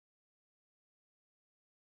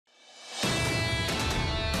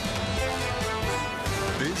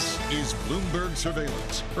Bloomberg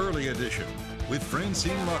Surveillance, Early Edition, with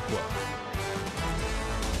Francine Lacqua.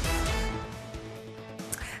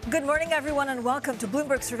 Good morning, everyone, and welcome to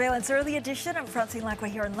Bloomberg Surveillance Early Edition. I'm Francine Lacqua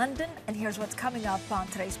here in London, and here's what's coming up on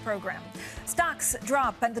today's program. Stocks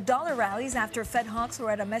drop and the dollar rallies after Fed hawks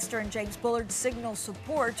Loretta Mester and James Bullard signal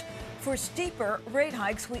support for steeper rate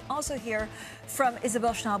hikes. We also hear from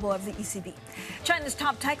Isabel Schnabel of the ECB. China's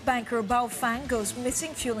top tech banker Bao Fang goes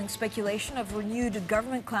missing, fueling speculation of renewed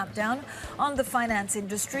government clampdown on the finance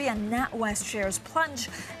industry, and NatWest shares plunge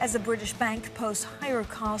as the British bank posts higher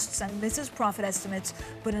costs and misses profit estimates,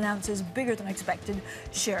 but announces bigger than expected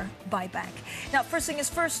share buyback. Now, first thing is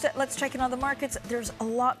first, let's check in on the markets. There's a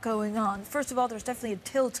lot going on. First of all, there's definitely a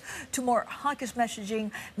tilt to more hawkish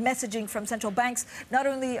messaging from central banks, not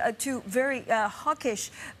only to very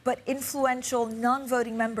hawkish but influential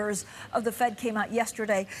non-voting members of the Fed came out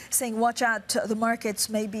yesterday saying, watch out, the markets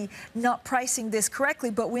may be not pricing this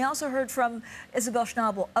correctly. But we also heard from Isabel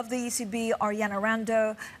Schnabel of the ECB, Ariana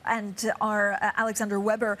Rando, and our Alexander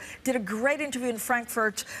Weber did a great interview in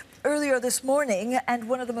Frankfurt earlier this morning, and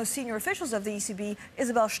one of the most senior officials of the ECB,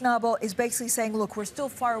 Isabel Schnabel, is basically saying, look, we're still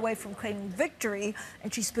far away from claiming victory,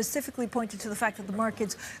 and she specifically pointed to the fact that the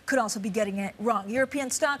markets could also be getting it wrong.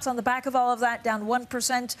 European stocks on the back of all of that down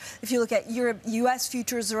 1%. If you look at U.S.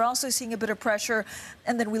 futures, they're also seeing a bit of pressure,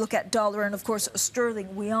 and then we look at dollar and, of course,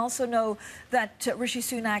 sterling. We also know that Rishi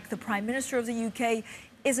Sunak, the Prime Minister of the UK,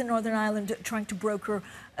 is in Northern Ireland trying to broker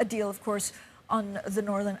a deal, of course, on the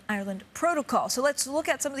Northern Ireland Protocol. So let's look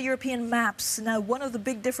at some of the European maps. Now, one of the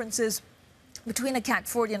big differences between a CAC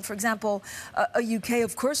 40 and, for example, a UK,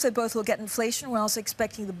 of course, they both will get inflation. We're also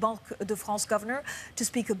expecting the Banque de France governor to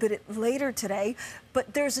speak a bit later today.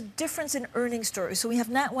 But there's a difference in earnings stories. So we have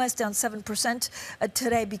NatWest down 7%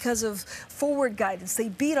 today because of forward guidance. They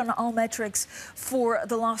beat on all metrics for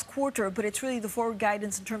the last quarter, but it's really the forward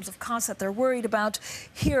guidance in terms of costs that they're worried about.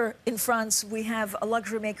 Here in France, we have a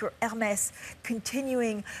luxury maker, Hermès,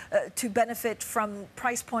 continuing to benefit from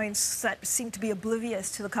price points that seem to be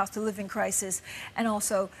oblivious to the cost of living crisis, and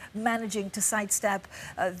also managing to sidestep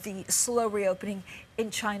the slow reopening in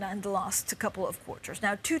China in the last couple of quarters.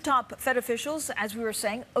 Now, two top Fed officials, as we were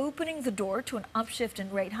saying, opening the door to an upshift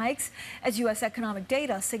in rate hikes as U.S. economic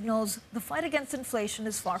data signals the fight against inflation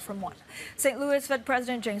is far from won. St. Louis Fed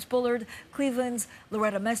President James Bullard, Cleveland's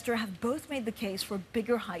Loretta Mester have both made the case for a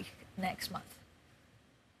bigger hike next month.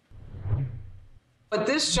 At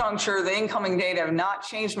this juncture, the incoming data have not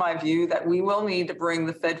changed my view that we will need to bring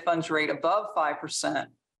the Fed funds rate above 5%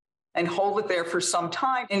 and hold it there for some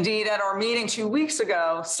time. Indeed, at our meeting 2 weeks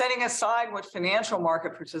ago, setting aside what financial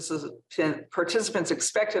market participants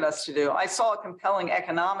expected us to do, I saw a compelling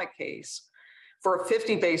economic case for a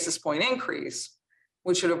 50 basis point increase,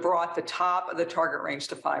 which would have brought the top of the target range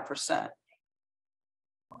to 5%.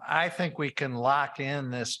 I think we can lock in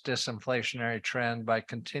this disinflationary trend by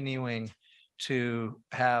continuing to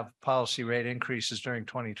have policy rate increases during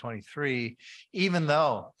 2023, even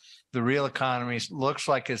though the real economy looks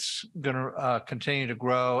like it's going to continue to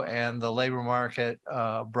grow, and the labor market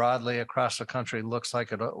broadly across the country looks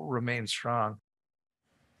like it'll remain strong.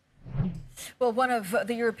 Well, one of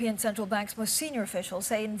the European Central Bank's most senior officials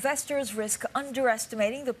say investors risk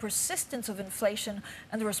underestimating the persistence of inflation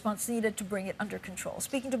and the response needed to bring it under control.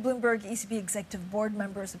 Speaking to Bloomberg, ECB Executive Board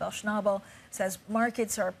member Isabel Schnabel says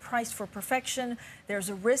markets are priced for perfection. There's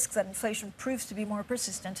a risk that inflation proves to be more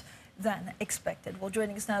persistent than expected. Well,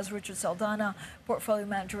 joining us now is Richard Saldana, Portfolio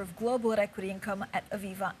Manager of Global Equity Income at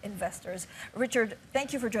Aviva Investors. Richard,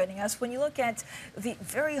 thank you for joining us. When you look at the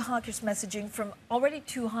very hawkish messaging from already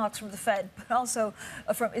two hawks from the Fed, but also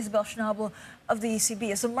from Isabel Schnabel of the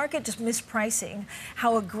ECB, is the market just mispricing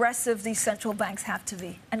how aggressive these central banks have to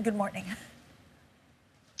be? And good morning.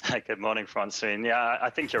 Good morning, Francine. Yeah, I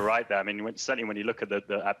think you're right there. I mean, certainly when you look at the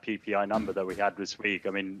PPI number that we had this week, I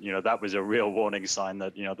mean, that was a real warning sign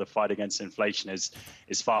that, the fight against inflation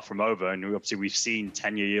is far from over. And obviously we've seen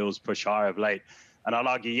 10-year yields push higher of late. And I'll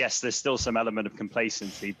argue, yes, there's still some element of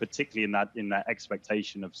complacency, particularly in that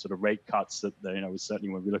expectation of sort of rate cuts that, certainly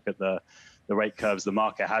when we look at the rate curves the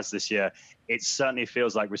market has this year, it certainly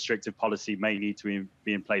feels like restrictive policy may need to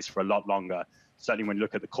be in place for a lot longer. Certainly when you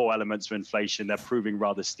look at the core elements of inflation, they're proving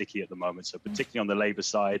rather sticky at the moment. So particularly on the labor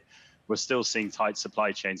side, we're still seeing tight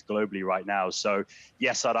supply chains globally right now. So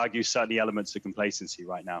yes, I'd argue certainly elements of complacency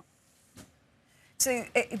right now. So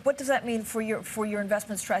what does that mean for your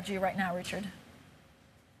investment strategy right now, Richard?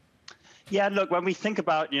 Yeah, look, when we think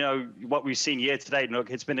about, what we've seen year to date, look,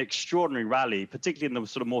 it's been an extraordinary rally, particularly in the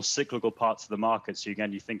sort of more cyclical parts of the market. So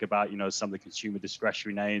again, you think about, some of the consumer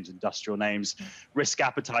discretionary names, industrial names, risk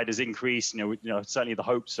appetite has increased, certainly the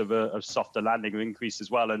hopes of a softer landing have increased as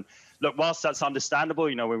well. And look, whilst that's understandable,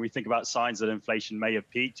 when we think about signs that inflation may have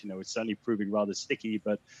peaked, it's certainly proving rather sticky,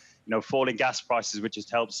 but falling gas prices, which has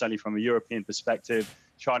helped certainly from a European perspective,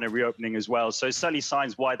 China reopening as well. So certainly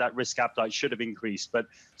signs why that risk appetite should have increased. But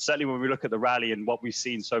certainly when we look at the rally and what we've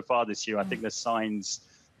seen so far this year, I think there's signs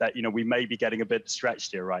that, we may be getting a bit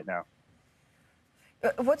stretched here right now.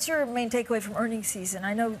 What's your main takeaway from earnings season?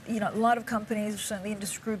 I know, a lot of companies, certainly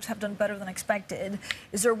industry groups, have done better than expected.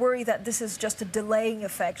 Is there worry that this is just a delaying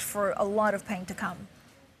effect for a lot of pain to come?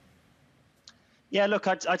 Yeah, look,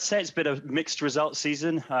 I'd say it's been a mixed results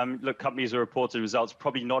season. Look, companies have reported results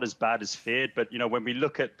probably not as bad as feared, but when we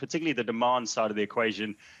look at particularly the demand side of the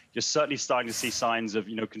equation, you're certainly starting to see signs of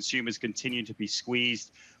consumers continue to be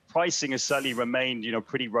squeezed. Pricing has certainly remained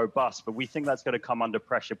pretty robust, but we think that's going to come under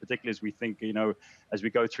pressure, particularly as we think as we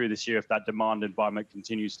go through this year, if that demand environment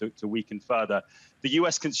continues to weaken further. The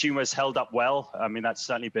U.S. consumer has held up well. I mean, that's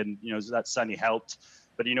certainly been that's certainly helped.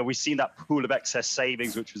 But, we've seen that pool of excess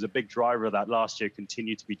savings, which was a big driver of that last year,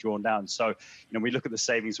 continue to be drawn down. So, we look at the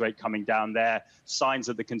savings rate coming down there, signs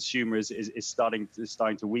that the consumer is starting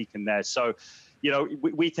to weaken there. So,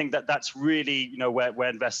 we think that that's really, where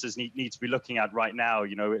investors need to be looking at right now,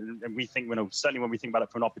 and we think, certainly when we think about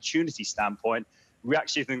it from an opportunity standpoint, we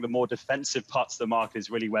actually think the more defensive parts of the market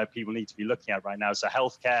is really where people need to be looking at right now. So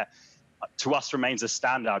healthcare, to us, remains a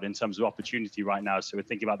standout in terms of opportunity right now. So we're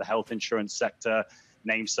thinking about the health insurance sector,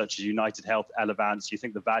 names such as United Health, Elevance. You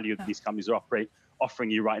think the value that these companies are offering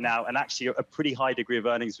you right now, and actually a pretty high degree of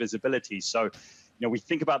earnings visibility. So, we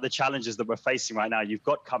think about the challenges that we're facing right now. You've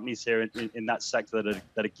got companies here in that sector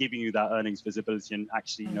that are giving you that earnings visibility and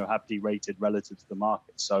actually, have derated relative to the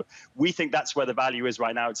market. So we think that's where the value is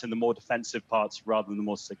right now. It's in the more defensive parts rather than the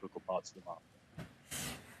more cyclical parts of the market.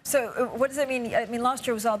 So what does that mean? I mean, last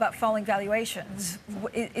year was all about falling valuations.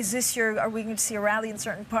 Is this year, are we going to see a rally in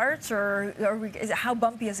certain parts, or how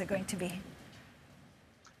bumpy is it going to be?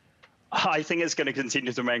 I think it's going to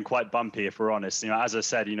continue to remain quite bumpy, if we're honest. As I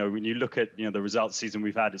said, when you look at the results season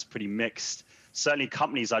we've had, it's pretty mixed. Certainly,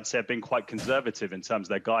 companies, I'd say, have been quite conservative in terms of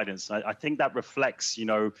their guidance. I think that reflects,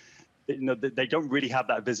 they don't really have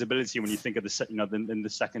that visibility when you think of in the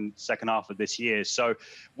second half of this year. So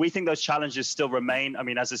we think those challenges still remain. I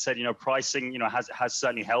mean, as I said, pricing, has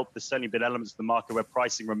certainly helped. There's certainly been elements of the market where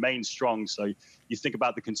pricing remains strong. So you think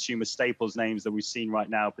about the consumer staples names that we've seen right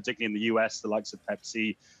now, particularly in the US, the likes of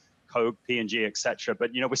Pepsi, Coke, P&G, et cetera.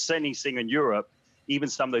 But, we're certainly seeing in Europe, even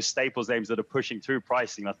some of those staples names that are pushing through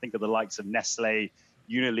pricing. I think of the likes of Nestle,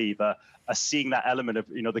 Unilever, are seeing that element of,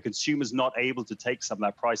 the consumer's not able to take some of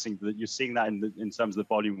that pricing. You're seeing that in terms of the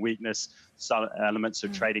volume weakness, some elements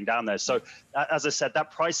of trading down there. So as I said,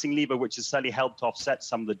 that pricing lever, which has certainly helped offset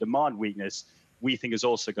some of the demand weakness, we think is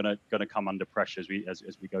also going to come under pressure as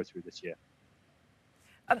we go through this year.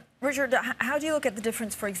 Richard, how do you look at the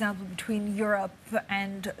difference, for example, between Europe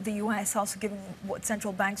and the U.S., also given what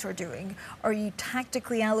central banks are doing? Are you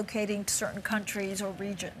tactically allocating to certain countries or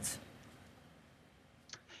regions?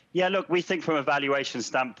 Yeah, look, we think from a valuation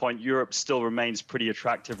standpoint, Europe still remains pretty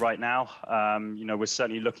attractive right now. We're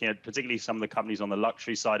certainly looking at particularly some of the companies on the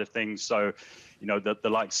luxury side of things. So, the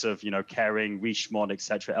likes of, Kering, Richemont, et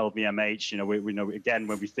cetera, LVMH. We know, again,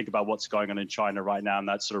 when we think about what's going on in China right now and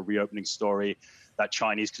that sort of reopening story, that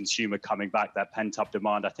Chinese consumer coming back, that pent-up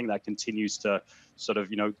demand, I think that continues to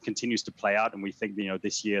play out. And we think,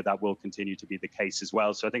 this year that will continue to be the case as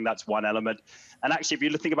well. So I think that's one element. And actually, if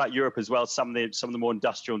you think about Europe as well, some of the more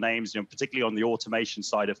industrial names, particularly on the automation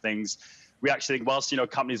side of things, we actually think whilst,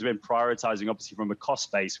 companies have been prioritizing, obviously from a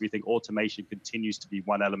cost base, we think automation continues to be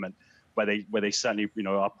one element where they certainly,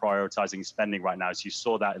 are prioritizing spending right now. So you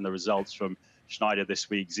saw that in the results from Schneider this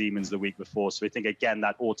week, Siemens the week before. So we think, again,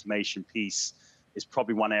 that automation piece is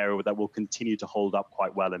probably one area that will continue to hold up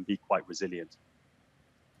quite well and be quite resilient.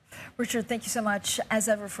 Richard, thank you so much, as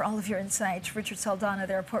ever, for all of your insights. Richard Saldana,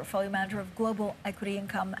 their portfolio manager of global equity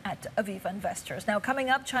income at Aviva Investors. Now, coming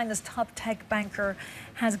up, China's top tech banker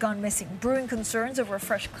has gone missing, brewing concerns over a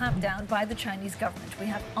fresh clampdown by the Chinese government. We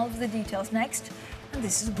have all of the details next, and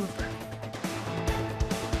this is Bloomberg.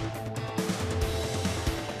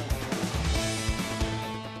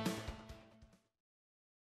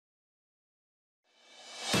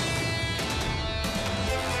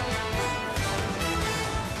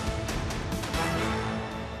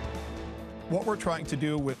 What we're trying to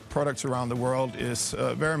do with products around the world is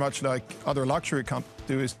very much like other luxury companies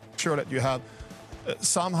do, is ensure that you have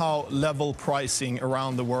somehow level pricing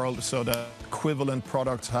around the world so that equivalent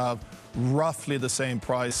products have roughly the same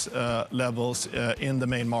price levels in the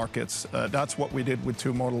main markets. That's what we did with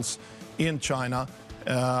 2 models in China.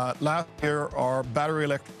 Last year, our battery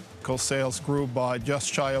electrical sales grew by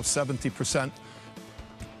just shy of 70%.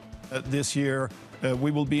 This year,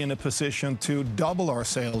 we will be in a position to double our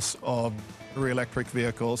sales of battery electric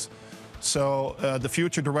vehicles. So the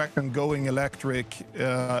future direction going electric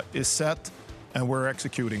is set, and we're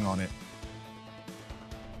executing on it.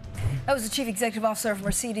 That was the Chief Executive Officer of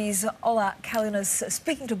Mercedes, Ola Kalnius,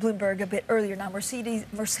 speaking to Bloomberg a bit earlier. Now,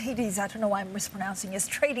 Mercedes, I don't know why I'm mispronouncing, is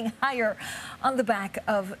trading higher on the back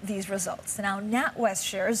of these results. Now, NatWest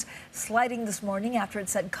shares sliding this morning after it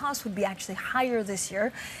said costs would be actually higher this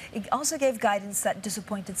year. It also gave guidance that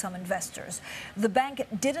disappointed some investors. The bank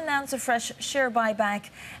did announce a fresh share buyback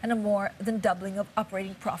and a more than doubling of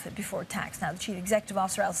operating profit before tax. Now, the Chief Executive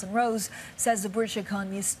Officer, Alison Rose, says the British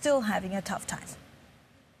economy is still having a tough time.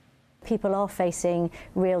 People are facing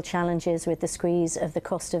real challenges with the squeeze of the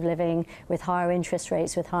cost of living, with higher interest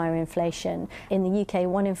rates, with higher inflation. In the UK,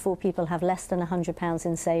 1 in 4 people have less than £100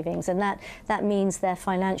 in savings, and that means their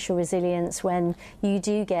financial resilience when you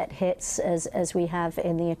do get hits, as we have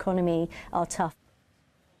in the economy, are tough.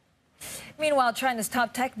 Meanwhile, China's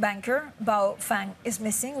top tech banker, Bao Fang, is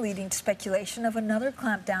missing, leading to speculation of another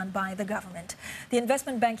clampdown by the government. The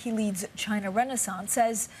investment bank he leads, China Renaissance,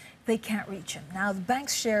 says they can't reach him. Now, the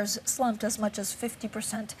bank's shares slumped as much as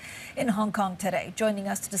 50% in Hong Kong today. Joining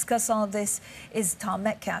us to discuss all of this is Tom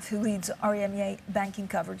Metcalf, who leads REMEA banking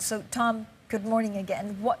coverage. So, Tom, good morning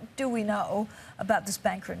again. What do we know about this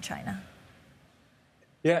banker in China?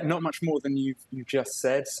 Yeah, not much more than you've just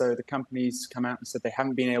said. So the company's come out and said they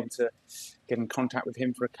haven't been able to get in contact with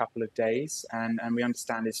him for a couple of days. And we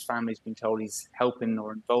understand his family's been told he's helping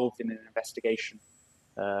or involved in an investigation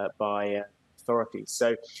by authorities.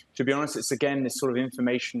 So to be honest, it's again this sort of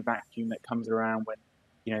information vacuum that comes around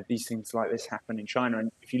when these things like this happen in China.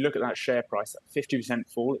 And if you look at that share price, that 50%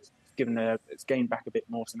 fall, it's gained back a bit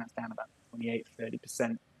more, so that's down about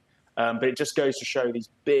 28-30%. But it just goes to show these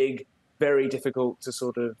big, very difficult to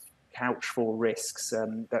sort of couch for risks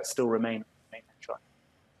that still remain in mainland China.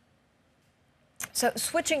 So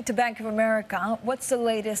switching to Bank of America, what's the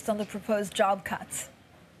latest on the proposed job cuts?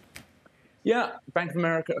 Yeah, Bank of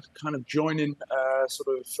America kind of joining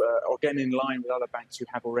or getting in line with other banks who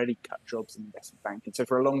have already cut jobs in investment banking. So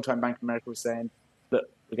for a long time, Bank of America was saying, look,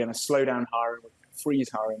 we're going to slow down hiring, we're going to freeze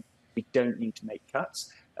hiring, we don't need to make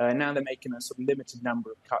cuts. Now they're making a sort of limited number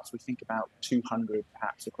of cuts. We think about 200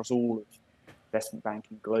 perhaps across all of investment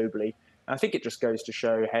banking globally. And I think it just goes to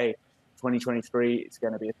show, hey, 2023, it's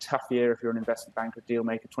going to be a tough year if you're an investment banker, deal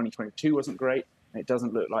maker. 2022 wasn't great. And it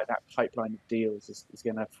doesn't look like that pipeline of deals is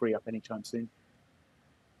going to free up anytime soon.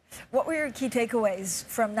 What were your key takeaways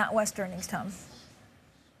from NatWest earnings, Tom?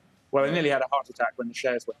 Well, I nearly had a heart attack when the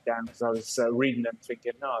shares went down because I was reading them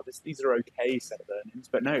thinking, no, these are okay set of earnings.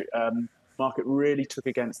 But no, market really took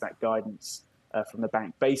against that guidance from the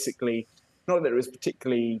bank. Basically, not that it was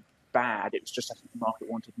particularly bad, it was just I think the market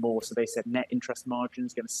wanted more. So they said net interest margin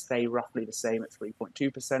is going to stay roughly the same at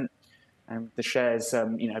 3.2%. And the shares,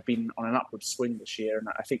 have been on an upward swing this year. And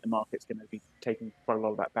I think the market's going to be taking quite a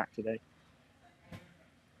lot of that back today.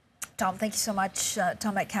 Tom, thank you so much.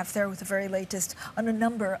 Tom Metcalf there with the very latest on a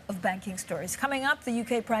number of banking stories. Coming up, the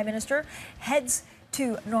UK Prime Minister heads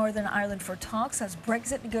to Northern Ireland for talks as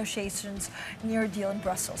Brexit negotiations near a deal in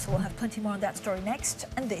Brussels. So we'll have plenty more on that story next.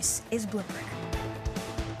 And this is Bloomberg.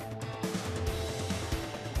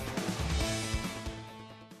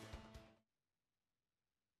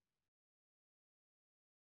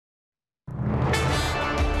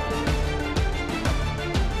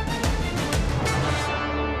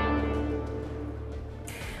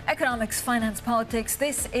 Economics, finance, politics.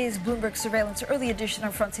 This is Bloomberg Surveillance, early edition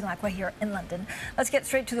of Francine Lacqua here in London. Let's get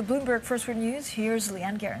straight to the Bloomberg First Word News. Here's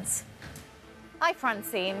Leanne Gerrans. Hi,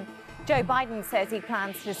 Francine. Joe Biden says he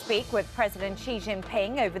plans to speak with President Xi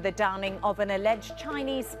Jinping over the downing of an alleged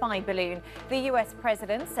Chinese spy balloon. The U.S.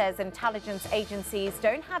 president says intelligence agencies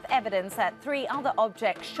don't have evidence that 3 other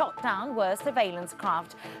objects shot down were surveillance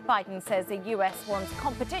craft. Biden says the U.S. wants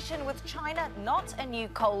competition with China, not a new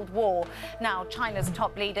Cold War. Now, China's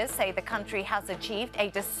top leaders say the country has achieved a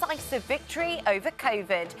decisive victory over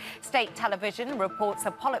COVID. State television reports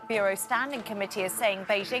a Politburo Standing Committee is saying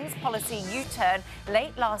Beijing's policy U-turn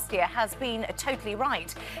late last year has been totally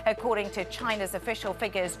right. According to China's official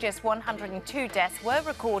figures, just 102 deaths were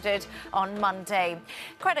recorded on Monday.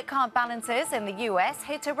 Credit card balances in the US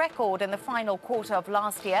hit a record in the final quarter of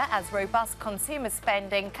last year as robust consumer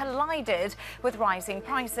spending collided with rising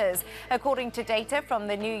prices. According to data from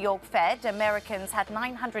the New York Fed, Americans had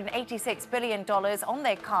 $986 billion on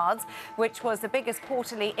their cards, which was the biggest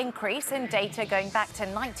quarterly increase in data going back to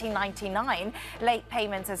 1999. Late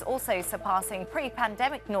payments is also surpassing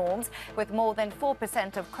pre-pandemic norms, with more than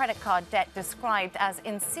 4% of credit card debt described as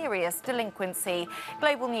in serious delinquency.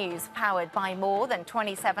 Global news powered by more than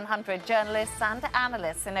 2,700 journalists and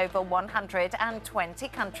analysts in over 120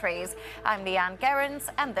 countries. I'm Leanne Gerrans,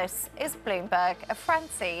 and this is Bloomberg.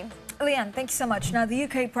 Francine. Leanne, thank you so much. Now, the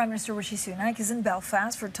UK Prime Minister Rishi Sunak is in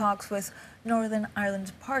Belfast for talks with Northern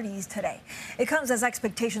Ireland parties today. It comes as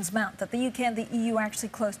expectations mount that the UK and the EU are actually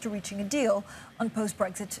close to reaching a deal on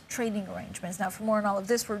post-Brexit trading arrangements. Now, for more on all of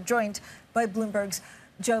this, we're joined by Bloomberg's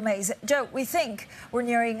Joe Mays. Joe, we think we're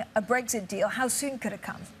nearing a Brexit deal. How soon could it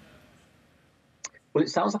come? Well, it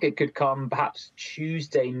sounds like it could come perhaps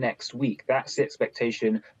Tuesday next week. That's the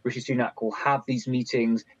expectation. Rishi Sunak will have these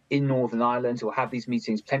meetings in Northern Ireland. He'll have these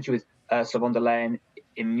meetings potentially with Ursula von der Leyen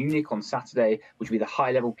in Munich on Saturday, which will be the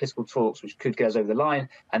high-level political talks, which could get us over the line.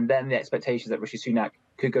 And then the expectation is that Rishi Sunak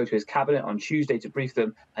could go to his cabinet on Tuesday to brief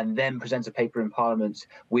them and then present a paper in Parliament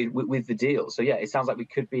with the deal. So, yeah, it sounds like we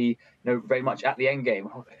could be very much at the end game.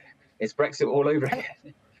 It's Brexit all over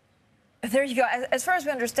again. There you go. As far as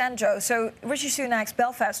we understand, Joe, so Rishi Sunak's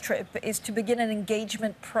Belfast trip is to begin an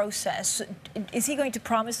engagement process. Is he going to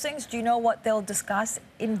promise things? Do you know what they'll discuss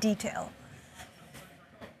in detail?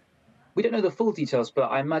 We don't know the full details,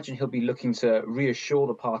 but I imagine he'll be looking to reassure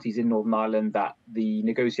the parties in Northern Ireland that the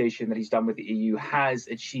negotiation that he's done with the EU has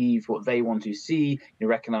achieved what they want to see. You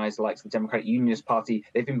recognise the likes of the Democratic Unionist Party.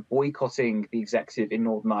 They've been boycotting the executive in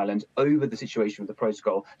Northern Ireland over the situation with the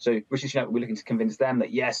protocol. So Rishi Sunak will be looking to convince them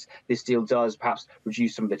that, yes, this deal does perhaps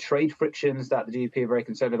reduce some of the trade frictions that the DUP are very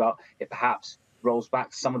concerned about. It perhaps rolls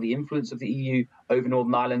back some of the influence of the EU over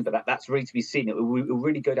Northern Ireland, but that's really to be seen. It will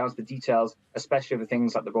really go down to the details, especially over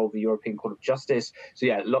things like the role of the European Court of Justice. So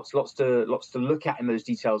yeah, lots to look at in those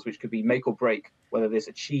details, which could be make or break whether this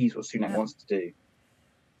achieves what Sunak wants to do.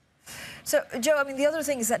 So, Joe, I mean, the other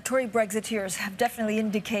thing is that Tory Brexiteers have definitely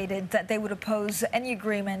indicated that they would oppose any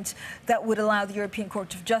agreement that would allow the European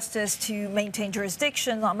Court of Justice to maintain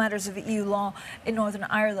jurisdiction on matters of EU law in Northern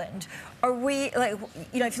Ireland. Are we,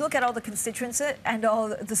 if you look at all the constituents and all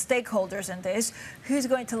the stakeholders in this, who's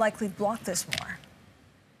going to likely block this more?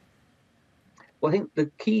 Well, I think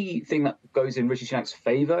the key thing that goes in Rishi Sunak's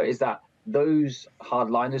favour is that those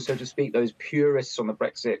hardliners, so to speak, those purists on the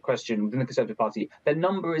Brexit question within the Conservative Party, their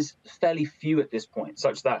number is fairly few at this point,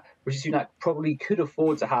 such that Rishi Sunak probably could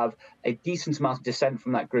afford to have a decent amount of dissent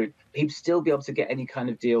from that group. He'd still be able to get any kind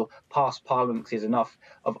of deal past Parliament because he has enough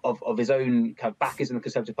of his own kind of backers in the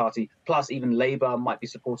Conservative Party, plus even Labour might be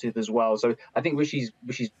supportive as well. So I think Rishi's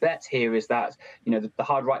bet here is that, the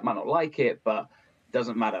hard right might not like it, but it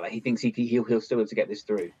doesn't matter. He thinks he'll still be able to get this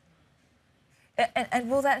through. And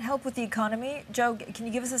will that help with the economy? Joe, can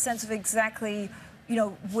you give us a sense of exactly,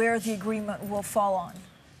 where the agreement will fall on?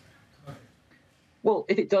 Well,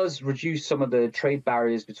 if it does reduce some of the trade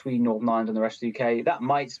barriers between Northern Ireland and the rest of the UK, that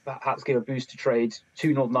might perhaps give a boost to trade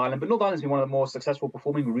to Northern Ireland. But Northern Ireland has been one of the more successful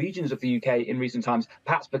performing regions of the UK in recent times,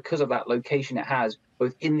 perhaps because of that location it has,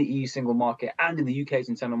 both in the EU single market and in the UK's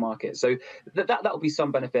internal market. So that will be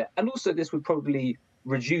some benefit. And also this would probably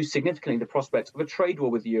reduce significantly the prospect of a trade war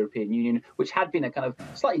with the European Union, which had been a kind of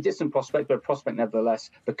slightly distant prospect, but a prospect nevertheless,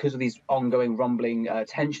 because of these ongoing rumbling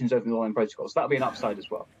tensions over the Northern Protocol. So that'll be an upside as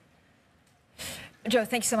well. Joe,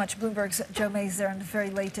 thank you so much. Bloomberg's Joe Mays there on the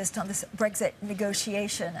very latest on this Brexit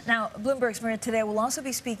negotiation. Now, Bloomberg's Maria today will also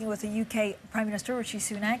be speaking with the UK Prime Minister Rishi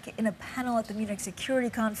Sunak in a panel at the Munich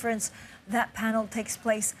Security Conference. That panel takes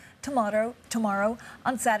place tomorrow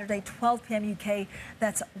on Saturday, 12 p.m. UK.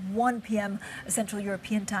 That's 1 p.m. Central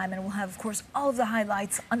European time. And we'll have, of course, all of the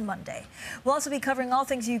highlights on Monday. We'll also be covering all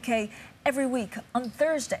things UK every week on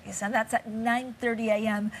Thursdays, and that's at 9:30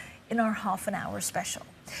 a.m. in our half-an-hour special.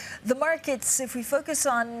 The markets, if we focus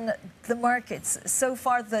on the markets, so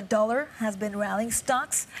far the dollar has been rallying.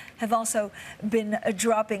 Stocks have also been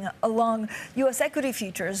dropping along U.S. equity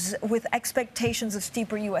futures, with expectations of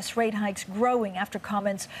steeper U.S. rate hikes growing after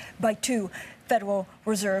comments by two Federal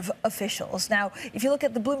Reserve officials. Now, if you look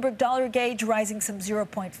at the Bloomberg dollar gauge, rising some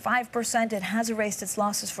 0.5%, it has erased its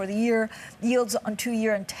losses for the year. Yields on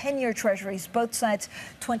 2-year and 10-year treasuries both set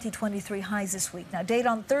 2023 highs this week. Now, data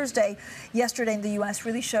on Thursday, yesterday in the U.S.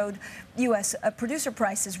 really showed U.S. Producer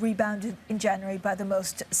prices rebounded in January by the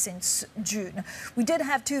most since June. We did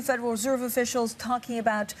have 2 Federal Reserve officials talking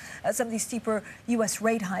about some of these steeper U.S.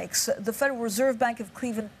 rate hikes. The Federal Reserve Bank of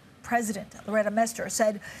Cleveland President Loretta Mester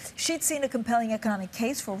said she'd seen a compelling economic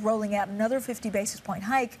case for rolling out another 50 basis point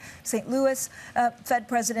hike. St. Louis Fed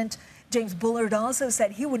President James Bullard also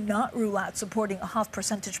said he would not rule out supporting a 0.5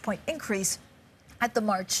 percentage point increase at the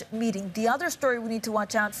March meeting. The other story we need to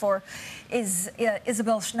watch out for is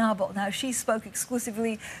Isabel Schnabel. Now, she spoke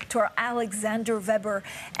exclusively to our Alexander Weber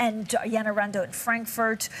and Jana Rando in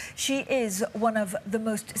Frankfurt. She is one of the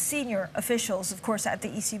most senior officials, of course, at the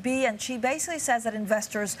ECB, and she basically says that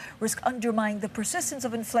investors risk undermining the persistence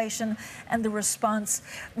of inflation and the response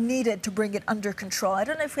needed to bring it under control. I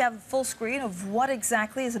don't know if we have a full screen of what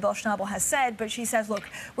exactly Isabel Schnabel has said, but she says, look,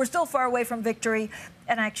 we're still far away from victory,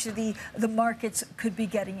 and actually the markets could be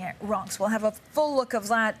getting it wrong. So we'll have a full look of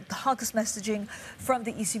that, the hawkish messaging from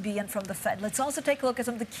the ECB and from the Fed. Let's also take a look at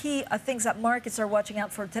some of the key things that markets are watching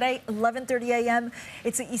out for today. 11:30 a.m.,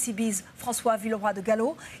 it's the ECB's François Villeroy de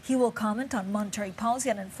Galhau. He will comment on monetary policy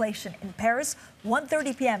and inflation in Paris.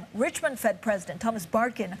 1:30 p.m., Richmond Fed President Thomas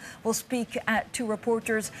Barkin will speak to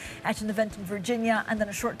reporters at an event in Virginia. And then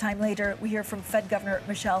a short time later, we hear from Fed Governor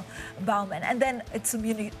Michelle Baumann. And then it's a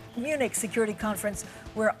Munich Security Conference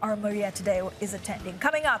where our Maria today is attending.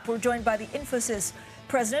 Coming up, we're joined by the Infosys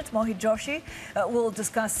President Mohit Joshi. We'll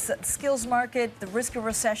discuss the skills market, the risk of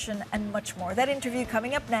recession, and much more. That interview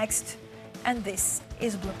coming up next. And this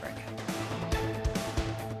is Bloomberg.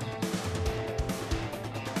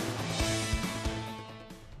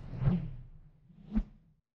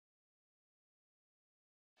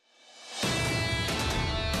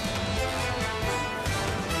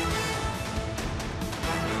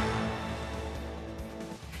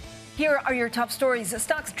 Here are your top stories.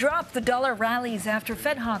 Stocks drop, the dollar rallies after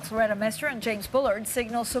Fed hawks Loretta Mester and James Bullard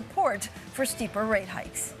signal support for steeper rate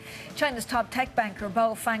hikes. China's top tech banker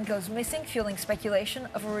Bao Fang goes missing, fueling speculation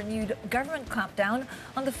of a renewed government clampdown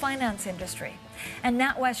on the finance industry. And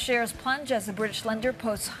NatWest shares plunge as the British lender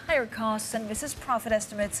posts higher costs and misses profit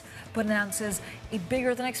estimates, but announces a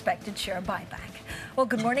bigger than expected share buyback. Well,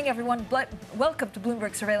 good morning, everyone. Welcome to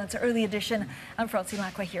Bloomberg Surveillance Early Edition. I'm Francine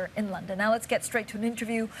Lacqua here in London. Now let's get straight to an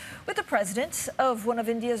interview with the president of one of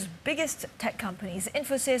India's biggest tech companies.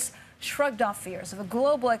 Infosys shrugged off fears of a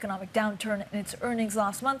global economic downturn in its earnings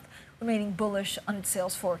last month, remaining bullish on its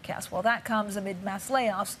sales forecast. Well, that comes amid mass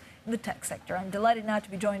layoffs in the tech sector. I'm delighted now to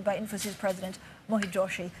be joined by Infosys President Mohit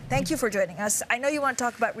Joshi. Thank you for joining us. I know you want to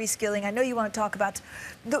talk about reskilling. I know you want to talk about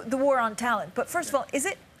the war on talent. But first of all, is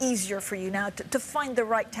it easier for you now to find the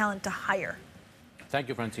right talent to hire? Thank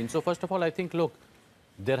you, Francine. So first of all, I think, look,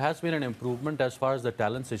 there has been an improvement as far as the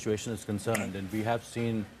talent situation is concerned. And we have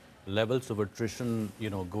seen levels of attrition,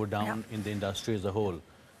 go down in the industry as a whole.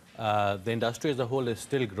 The industry as a whole is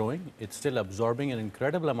still growing. It's still absorbing an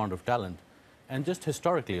incredible amount of talent. And just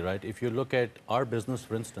historically, right, if you look at our business,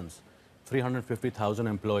 for instance, 350,000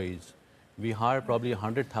 employees, we hire probably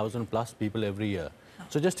 100,000 plus people every year.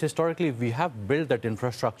 So just historically, we have built that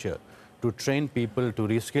infrastructure to train people, to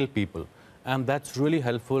reskill people. And that's really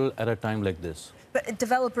helpful at a time like this. But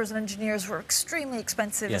developers and engineers were extremely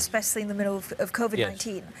expensive, especially in the middle of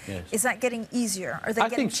COVID-19. Yes. Is that getting easier? Are they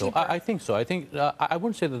getting cheaper? I think so. I think I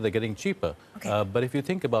wouldn't say that they're getting cheaper. Okay. But if you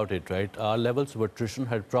think about it, right, our levels of attrition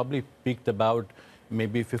had probably peaked about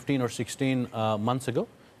maybe 15 or 16 months ago.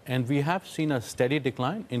 And we have seen a steady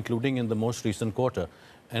decline, including in the most recent quarter.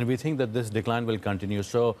 And we think that this decline will continue.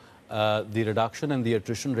 So the reduction in the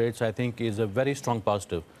attrition rates, I think, is a very strong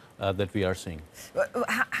positive that we are seeing.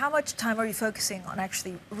 How much time are you focusing on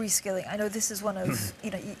actually reskilling? I know this is one of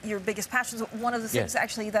your biggest passions. One of the things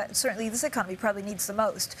actually that certainly this economy probably needs the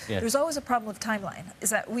most. There's always a problem with timeline, is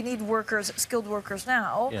that we need workers, skilled workers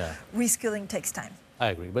now. Reskilling takes time. I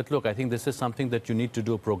agree. But look, I think this is something that you need to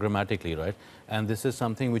do programmatically, right? And this is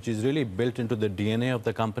something which is really built into the DNA of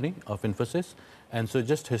the company, of Infosys. And so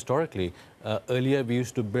just historically, earlier we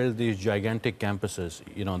used to build these gigantic campuses,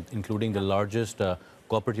 including the largest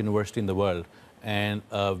corporate university in the world and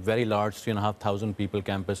a very large 3,500 people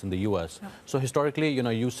campus in the US. So historically,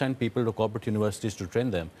 you send people to corporate universities to train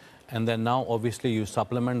them. And then now, obviously, you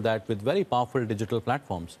supplement that with very powerful digital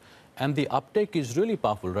platforms. And the uptake is really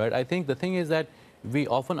powerful, right? I think the thing is that we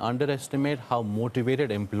often underestimate how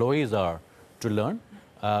motivated employees are to learn.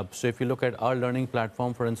 So if you look at our learning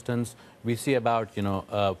platform, for instance, we see about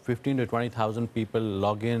 15 to 20,000 people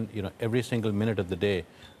log in every single minute of the day,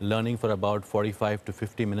 learning for about 45 to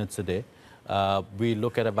 50 minutes a day. We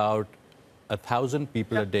look at about 1,000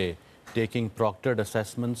 people a day taking proctored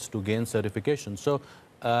assessments to gain certification. So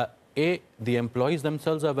the employees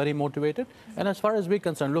themselves are very motivated. And as far as we're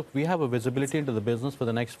concerned, look, we have a visibility into the business for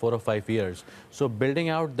the next 4 or 5 years. So building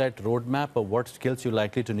out that roadmap of what skills you're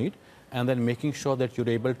likely to need, and then making sure that you're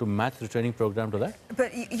able to match the training program to that.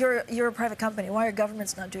 But you're a private company. Why are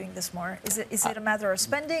governments not doing this more? Is it a matter of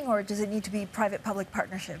spending, or does it need to be private-public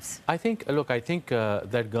partnerships? I think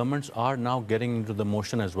that governments are now getting into the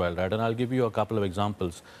motion as well, right? And I'll give you a couple of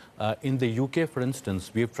examples. In the UK, for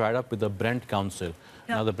instance, we've tried up with the Brent Council.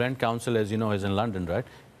 Yeah. Now, the Brent Council, as you know, is in London, right?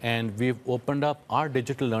 And we've opened up our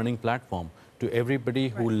digital learning platform to everybody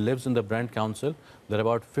who lives in the Brent Council. There are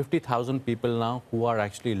about 50,000 people now who are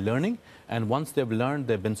actually learning. And once they've learned,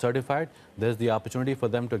 they've been certified, there's the opportunity for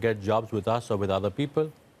them to get jobs with us or with other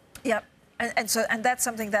people. Yep. And that's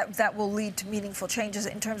something that will lead to meaningful changes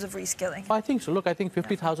in terms of reskilling. I think so. Look, I think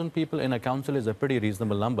 50,000 people in a council is a pretty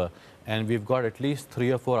reasonable number. And we've got at least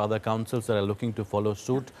 3 or 4 other councils that are looking to follow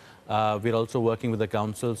suit. We're also working with the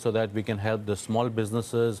council so that we can help the small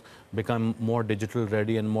businesses become more digital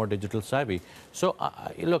ready and more digital savvy. So,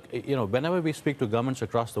 look, whenever we speak to governments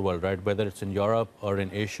across the world, right, whether it's in Europe or in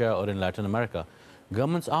Asia or in Latin America,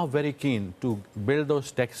 governments are very keen to build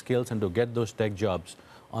those tech skills and to get those tech jobs.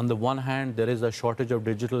 On the one hand, there is a shortage of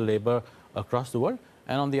digital labor across the world.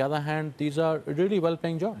 And on the other hand, these are really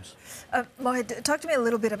well-paying jobs. Mohit, talk to me a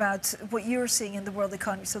little bit about what you're seeing in the world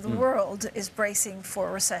economy. So the world is bracing for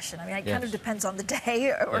a recession. I mean, it kind of depends on the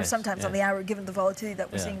day or sometimes on the hour, given the volatility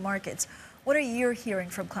that we're seeing in markets. What are you hearing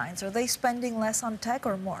from clients? Are they spending less on tech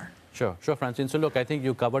or more? Sure, Francine. So look, I think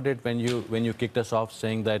you covered it when you kicked us off,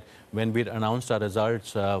 saying that when we announced our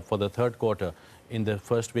results for the third quarter in the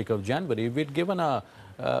first week of January, we'd given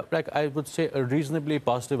I would say, a reasonably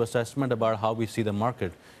positive assessment about how we see the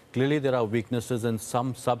market. Clearly, there are weaknesses in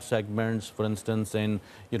some sub-segments, for instance, in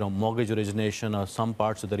mortgage origination or some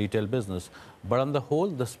parts of the retail business. But on the whole,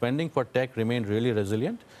 the spending for tech remained really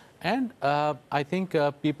resilient. And I think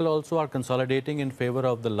people also are consolidating in favor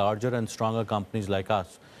of the larger and stronger companies like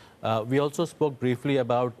us. We also spoke briefly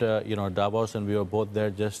about Davos, and we were both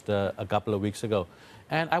there just a couple of weeks ago.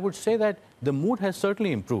 And I would say that the mood has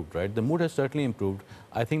certainly improved, right? The mood has certainly improved.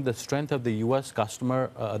 I think the strength of the U.S. customer,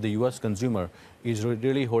 the U.S. consumer, is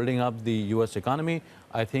really holding up the U.S. economy.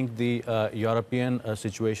 I think the European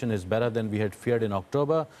situation is better than we had feared in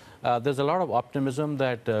October. There's a lot of optimism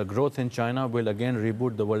that growth in China will again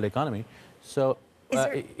reboot the world economy. So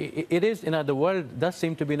it is, the world does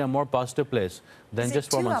seem to be in a more positive place than just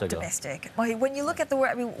 4 months ago. Optimistic? Well, when you look at the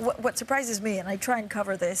world, I mean, what surprises me, and I try and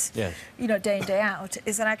cover this, day in, day out,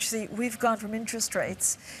 is that actually we've gone from interest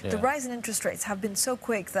rates. The rise in interest rates have been so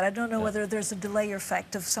quick that I don't know whether there's a delay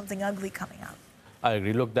effect of something ugly coming up. I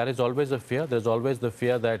agree. Look, that is always a fear. There's always the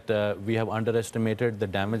fear that we have underestimated the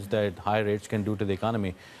damage that high rates can do to the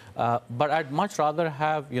economy. But I'd much rather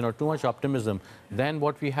have, too much optimism than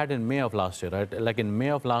what we had in May of last year, right? Like in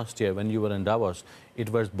May of last year, when you were in Davos, it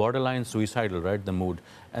was borderline suicidal, right? The mood.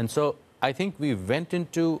 And so I think we went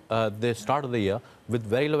into the start of the year with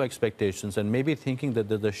very low expectations and maybe thinking that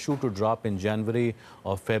there's a shoe to drop in January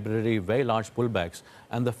or February, very large pullbacks.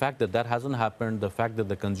 And the fact that that hasn't happened, the fact that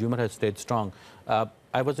the consumer has stayed strong.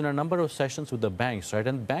 I was in a number of sessions with the banks, right?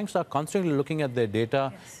 And banks are constantly looking at their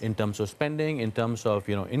data in terms of spending, in terms of,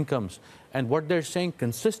 incomes. And what they're saying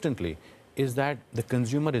consistently is that the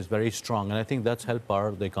consumer is very strong. And I think that's helped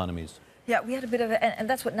power the economies. Yeah, we had a bit of and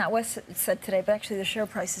that's what NatWest said today, but actually the share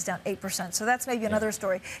price is down 8%. So that's maybe another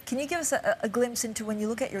story. Can you give us a glimpse into, when you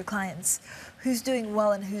look at your clients, who's doing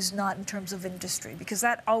well and who's not in terms of industry? Because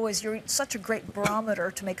that always, you're such a great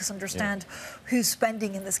barometer to make us understand who's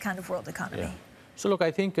spending in this kind of world economy. So look,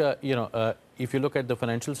 I think, if you look at the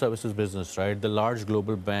financial services business, right, the large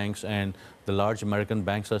global banks and the large American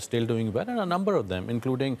banks are still doing well, and a number of them,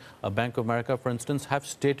 including Bank of America, for instance, have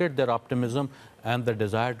stated their optimism and the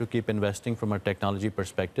desire to keep investing from a technology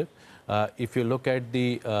perspective. If you look at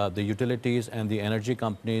the utilities and the energy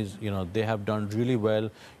companies, they have done really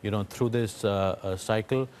well, through this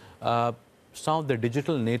cycle. Some of the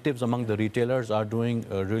digital natives among the retailers are doing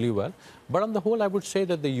really well. But on the whole, I would say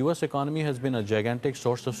that the U.S. economy has been a gigantic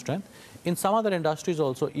source of strength. In some other industries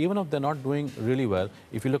also, even if they're not doing really well,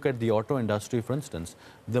 if you look at the auto industry, for instance,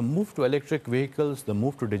 the move to electric vehicles, the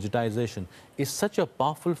move to digitization is such a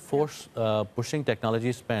powerful force pushing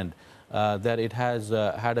technology spend that it has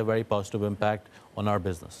had a very positive impact on our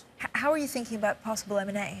business. How are you thinking about possible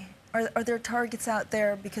M&A? Are there targets out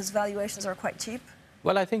there because valuations are quite cheap?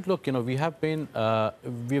 Well, I think, look, we have been,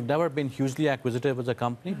 we've never been hugely acquisitive as a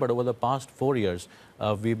company, but over the past 4 years,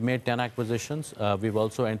 we've made 10 acquisitions. We've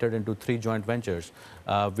also entered into 3 joint ventures.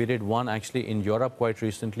 We did one actually in Europe quite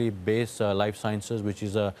recently, Base Life Sciences, which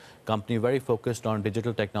is a company very focused on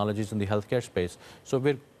digital technologies in the healthcare space. So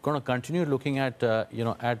we're going to continue looking at,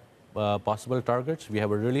 possible targets. We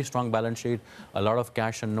have a really strong balance sheet, a lot of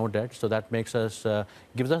cash and no debt. So that makes us,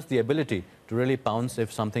 gives us the ability to really pounce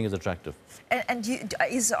if something is attractive. And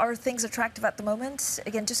are things attractive at the moment?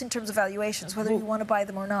 Again, just in terms of valuations, whether you want to buy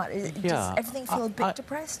them or not. Does everything feel a bit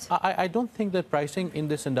depressed? I don't think that pricing in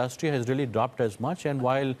this industry has really dropped as much. And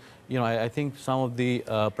while, I think some of the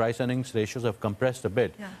price earnings ratios have compressed a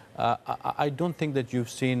bit, I don't think that you've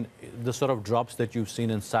seen the sort of drops that you've seen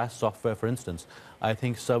in SaaS software, for instance. I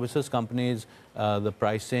think services companies, the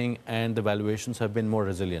pricing and the valuations have been more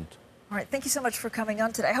resilient. All right, thank you so much for coming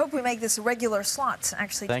on today. I hope we make this a regular slot,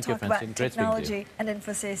 actually, to talk about technology and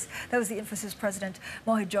Infosys. That was the Infosys President,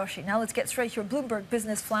 Mohit Joshi. Now let's get straight to your Bloomberg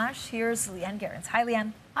Business Flash. Here's Leanne Gerrans. Hi,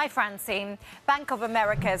 Leanne. Hi, Francine. Bank of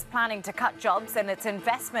America is planning to cut jobs in its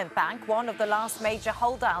investment bank, one of the last major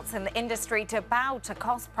holdouts in the industry to bow to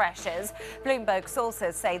cost pressures. Bloomberg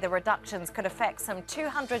sources say the reductions could affect some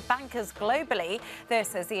 200 bankers globally.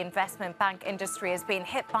 This as the investment bank industry has been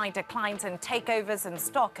hit by declines in takeovers and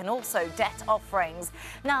stock and also debt offerings.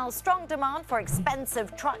 Now, strong demand for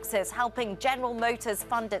expensive trucks is helping General Motors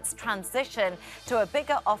fund its transition to a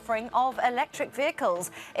bigger offering of electric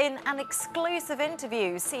vehicles. In an exclusive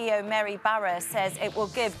interview, CEO Mary Barra says it will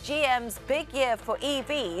give GM's big year for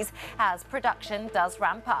EVs as production does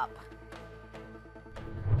ramp up.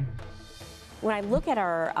 When I look at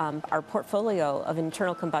our portfolio of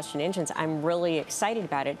internal combustion engines, I'm really excited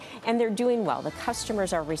about it, and they're doing well. The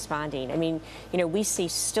customers are responding. I mean, we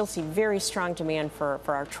still see very strong demand for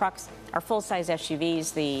our trucks, our full-size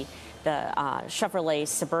SUVs, the Chevrolet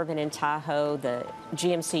Suburban and Tahoe, the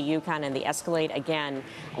GMC Yukon, and the Escalade. Again,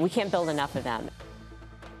 we can't build enough of them.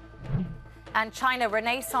 And China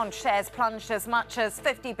Renaissance shares plunged as much as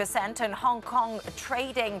 50% in Hong Kong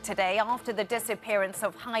trading today after the disappearance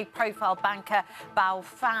of high-profile banker Bao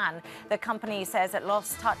Fan. The company says it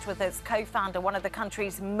lost touch with its co-founder, one of the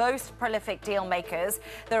country's most prolific deal makers.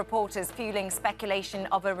 The report is fueling speculation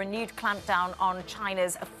of a renewed clampdown on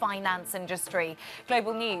China's finance industry.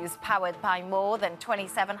 Global news powered by more than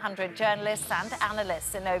 2,700 journalists and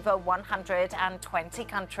analysts in over 120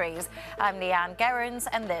 countries. I'm Leanne Gerrans,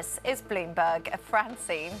 and this is Bloomberg.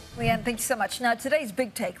 Francine. Leanne, thank you so much. Now, today's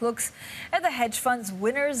Big Take looks at the hedge fund's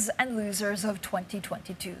winners and losers of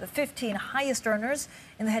 2022. The 15 highest earners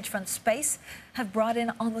in the hedge fund space have brought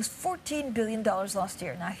in almost $14 billion last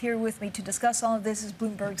year. Now, here with me to discuss all of this is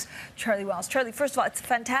Bloomberg's Charlie Wells. Charlie, first of all, it's a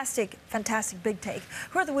fantastic Big Take.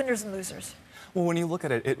 Who are the winners and losers? Well, when you look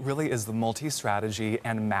at it, it really is the multi-strategy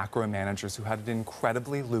and macro managers who had an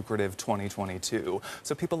incredibly lucrative 2022.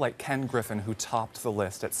 So people like Ken Griffin, who topped the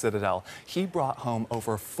list at Citadel, he brought home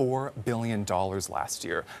over $4 billion last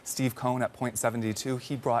year. Steve Cohen at 0.72,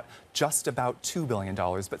 he brought just about $2 billion.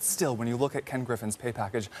 But still, when you look at Ken Griffin's pay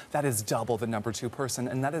package, that is double the number 2 person.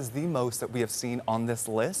 And that is the most that we have seen on this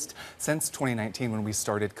list since 2019 when we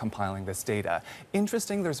started compiling this data.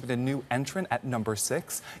 Interesting, there's been a new entrant at number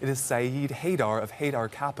 6. It is Saeed Haydar of Haydar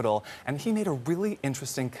Capital, and he made a really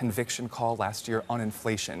interesting conviction call last year on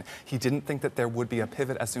inflation. He didn't think that there would be a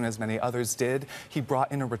pivot as soon as many others did. He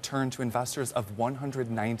brought in a return to investors of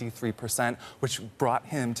 193%, which brought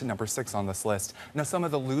him to number 6 on this list. Now, some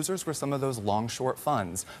of the losers were some of those long-short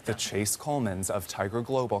funds, the Chase Colemans of Tiger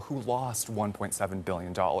Global, who lost $1.7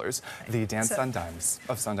 billion, the Dan Sundimes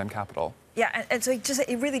of Sundime Capital. Yeah, and so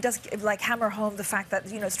it really does hammer home the fact that,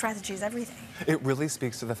 strategy is everything. It really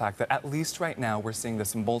speaks to the fact that at least right now we're seeing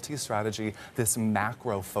this multi-strategy, this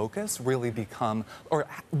macro focus really become, or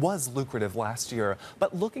was lucrative last year.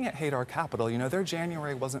 But looking at Haydar Capital, their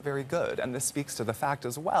January wasn't very good. And this speaks to the fact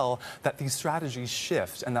as well that these strategies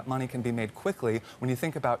shift and that money can be made quickly. When you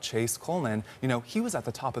think about Chase Coleman, he was at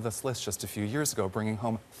the top of this list just a few years ago, bringing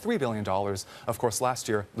home $3 billion. Of course, last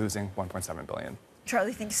year, losing $1.7 billion.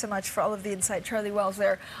 Charlie, thank you so much for all of the insight. Charlie Wells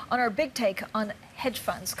there on our Big Take on hedge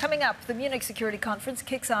funds. Coming up, the Munich Security Conference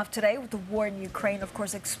kicks off today with the war in Ukraine, of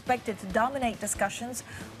course, expected to dominate discussions.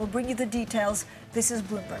 We'll bring you the details. This is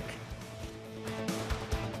Bloomberg.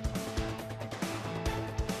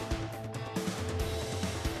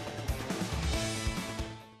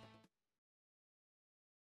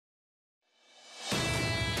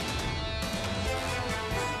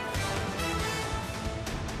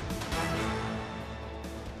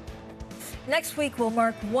 Next week will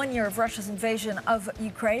mark 1 year of Russia's invasion of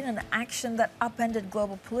Ukraine, an action that upended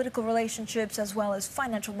global political relationships as well as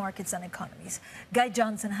financial markets and economies. Guy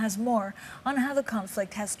Johnson has more on how the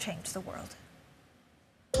conflict has changed the world.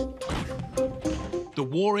 The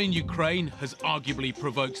war in Ukraine has arguably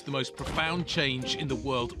provoked the most profound change in the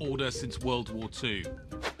world order since World War II,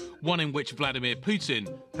 one in which Vladimir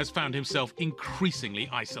Putin has found himself increasingly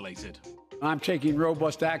isolated. I'm taking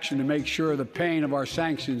robust action to make sure the pain of our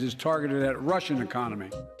sanctions is targeted at the Russian economy.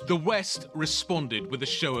 The West responded with a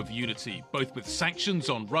show of unity, both with sanctions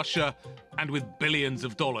on Russia and with billions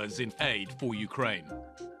of dollars in aid for Ukraine.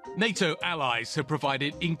 NATO allies have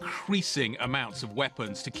provided increasing amounts of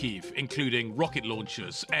weapons to Kyiv, including rocket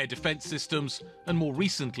launchers, air defense systems, and more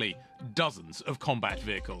recently, dozens of combat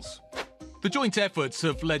vehicles. The joint efforts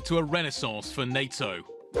have led to a renaissance for NATO.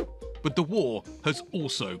 But the war has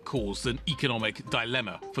also caused an economic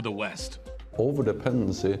dilemma for the West.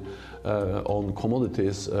 Over-dependency on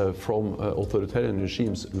commodities from authoritarian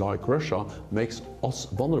regimes like Russia makes us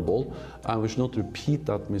vulnerable, and we should not repeat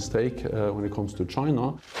that mistake when it comes to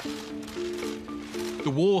China. The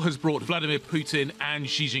war has brought Vladimir Putin and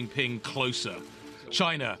Xi Jinping closer.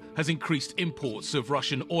 China has increased imports of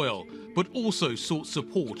Russian oil, but also sought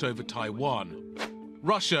support over Taiwan.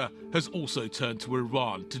 Russia has also turned to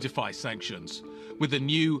Iran to defy sanctions, with a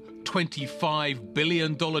new $25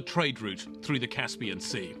 billion trade route through the Caspian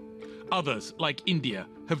Sea. Others, like India,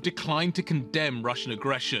 have declined to condemn Russian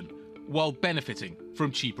aggression while benefiting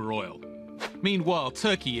from cheaper oil. Meanwhile,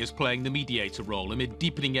 Turkey is playing the mediator role amid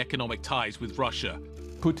deepening economic ties with Russia.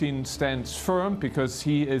 Putin stands firm because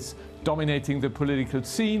he is dominating the political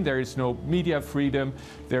scene. There is no media freedom,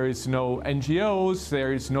 there is no NGOs,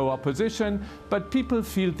 there is no opposition, but people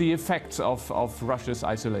feel the effects of Russia's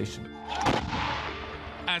isolation.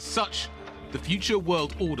 As such, the future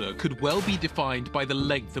world order could well be defined by the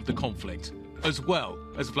length of the conflict, as well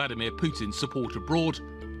as Vladimir Putin's support abroad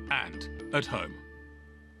and at home.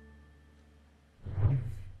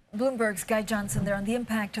 Bloomberg's Guy Johnson there on the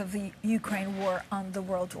impact of the Ukraine war on the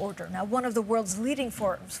world order. Now, one of the world's leading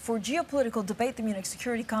forums for geopolitical debate, the Munich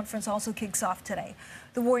Security Conference, also kicks off today.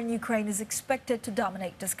 The war in Ukraine is expected to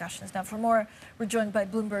dominate discussions. Now, for more, we're joined by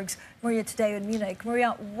Bloomberg's Maria Tadeo in Munich.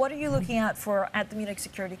 Maria, what are you looking at at the Munich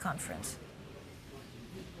Security Conference?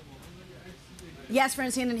 Yes,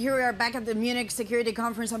 Francine, and here we are back at the Munich Security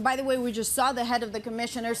Conference. And by the way, we just saw the head of the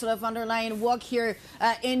commission, Ursula von der Leyen, walk here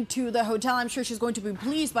into the hotel. I'm sure she's going to be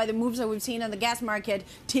pleased by the moves that we've seen in the gas market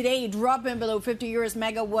today, dropping below 50 euros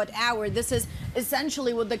megawatt hour. This is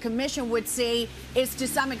essentially what the commission would say is to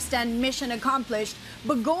some extent mission accomplished.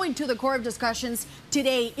 But going to the core of discussions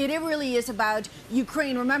today, it really is about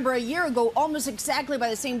Ukraine. Remember, a year ago, almost exactly by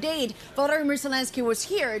the same date, Volodymyr Zelensky was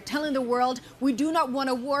here telling the world, we do not want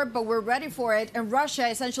a war, but we're ready for it. And Russia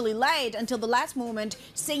essentially lied until the last moment,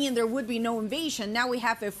 saying there would be no invasion. Now we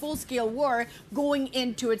have a full-scale war going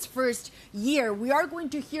into its first year. We are going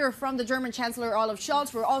to hear from the German Chancellor Olaf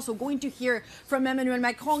Scholz. We're also going to hear from Emmanuel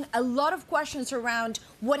Macron. A lot of questions around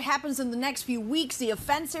what happens in the next few weeks. The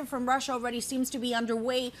offensive from Russia already seems to be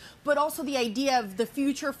underway, but also the idea of the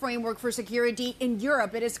future framework for security in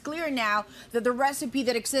Europe. It is clear now that the recipe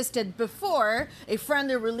that existed before, a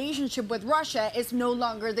friendly relationship with Russia, is no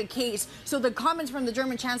longer the case. So the comments from the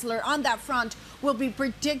German Chancellor on that front will be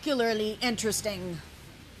particularly interesting.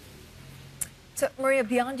 So, Maria,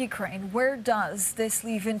 beyond Ukraine, where does this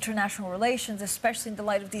leave international relations, especially in the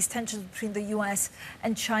light of these tensions between the U.S.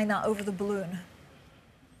 and China over the balloon?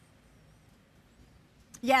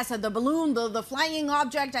 Yes, the balloon, the flying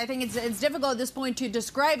object, I think it's difficult at this point to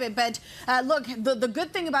describe it. But look, the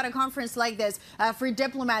good thing about a conference like this for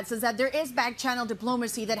diplomats is that there is back channel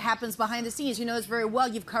diplomacy that happens behind the scenes. You know this very well.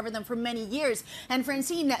 You've covered them for many years. And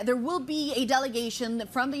Francine, there will be a delegation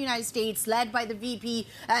from the United States led by the VP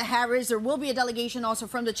Harris. There will be a delegation also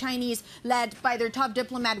from the Chinese led by their top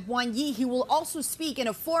diplomat Wang Yi. He will also speak in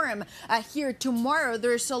a forum here tomorrow.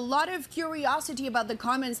 There's a lot of curiosity about the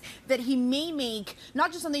comments that he may make,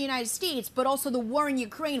 not just on the United States, but also the war in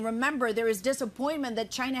Ukraine. Remember, there is disappointment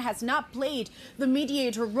that China has not played the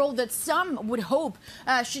mediator role that some would hope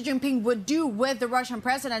Xi Jinping would do with the Russian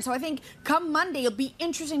president. So I think come Monday, it'll be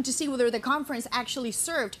interesting to see whether the conference actually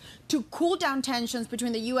served to cool down tensions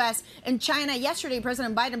between the U.S. and China. Yesterday,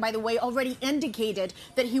 President Biden, by the way, already indicated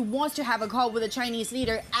that he wants to have a call with the Chinese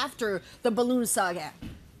leader after the balloon saga.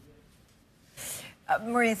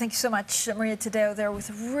 Maria, thank you so much. Maria Tadeo there with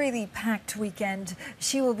a really packed weekend.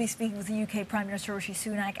 She will be speaking with the UK Prime Minister Rishi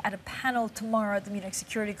Sunak at a panel tomorrow at the Munich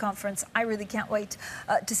Security Conference. I really can't wait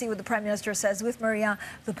to see what the Prime Minister says with Maria.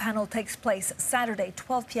 The panel takes place Saturday,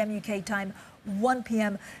 12 p.m. UK time, 1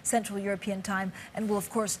 p.m. Central European Time, and we'll, of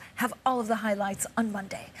course, have all of the highlights on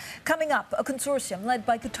Monday. Coming up, a consortium led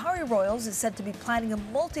by Qatari royals is said to be planning a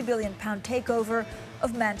multi-billion-pound takeover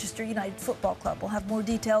of Manchester United Football Club. We'll have more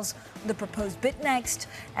details on the proposed bid next,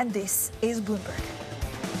 and this is Bloomberg.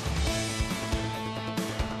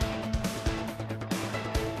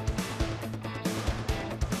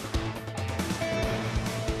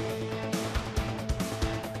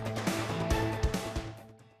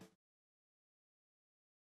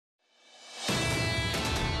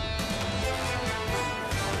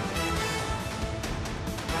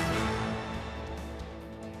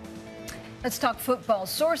 Let's talk football.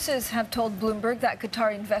 Sources have told Bloomberg that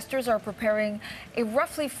Qatari investors are preparing a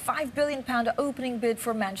roughly £5 billion opening bid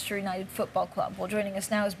for Manchester United Football Club. Well, joining us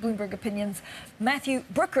now is Bloomberg Opinion's Matthew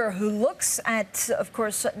Brooker, who looks at, of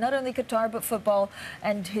course, not only Qatar but football.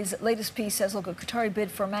 And his latest piece says, look, a Qatari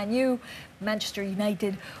bid for Man U, Manchester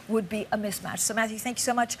United would be a mismatch. So, Matthew, thank you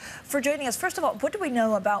so much for joining us. First of all, what do we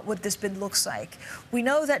know about what this bid looks like? We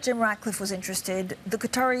know that Jim Ratcliffe was interested. The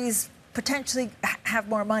Qataris potentially have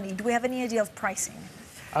more money. Do we have any idea of pricing?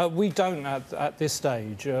 We don't at this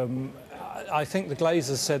stage. I think the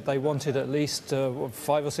Glazers said they wanted at least 5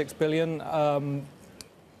 or 6 billion.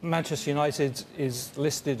 Manchester United is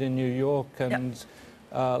listed in New York, and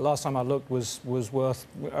last time I looked was worth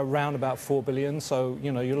around about 4 billion. So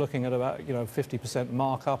you're looking at about 50%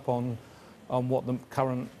 markup on what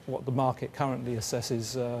the market currently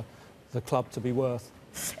assesses the club to be worth.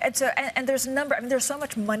 And there's a number. I mean, there's so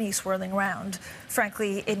much money swirling around,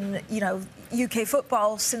 frankly, in UK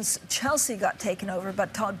football since Chelsea got taken over by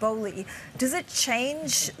Todd Bowley. Does it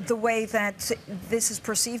change the way that this is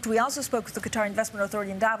perceived? We also spoke with the Qatar Investment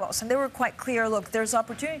Authority in Davos, and they were quite clear. Look, there's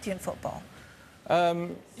opportunity in football.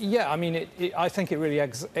 Yeah, I mean, I think it really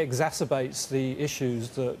exacerbates the issues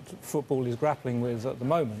that football is grappling with at the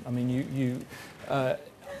moment. I mean,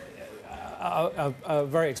 a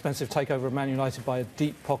very expensive takeover of Man United by a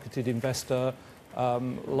deep-pocketed investor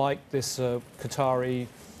like this Qatari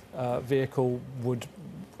vehicle would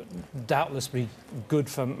doubtless be good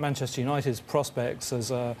for Manchester United's prospects as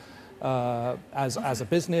a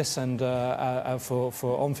business and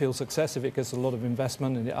for on-field success if it gets a lot of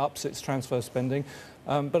investment and it ups its transfer spending.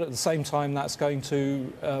 But at the same time, that's going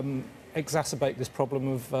to exacerbate this problem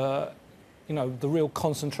of the real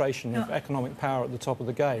concentration of economic power at the top of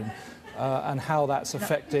the game. And how that's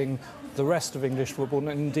affecting the rest of English football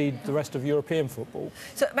and indeed the rest of European football.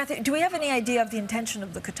 So, Matthew, do we have any idea of the intention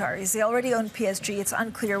of the Qataris? They already own PSG. It's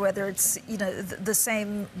unclear whether it's the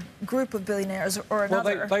same group of billionaires or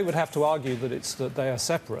another. Well, they would have to argue that they are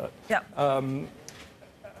separate. Yeah.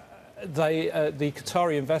 The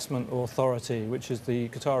Qatari Investment Authority, which is the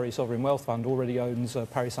Qatari Sovereign Wealth Fund, already owns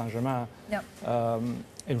Paris Saint-Germain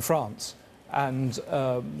in France. And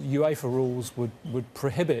UEFA rules would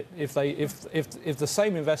prohibit if the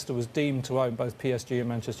same investor was deemed to own both PSG and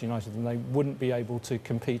Manchester United, then they wouldn't be able to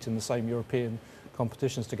compete in the same European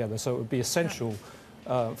competitions together. So it would be essential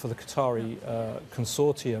for the Qatari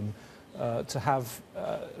consortium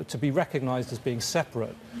to be recognised as being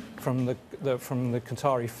separate from the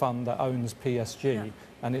Qatari fund that owns PSG. Yeah.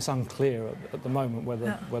 And it's unclear at the moment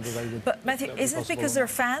whether they would. But Matthew, is it because they're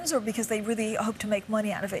fans or because they really hope to make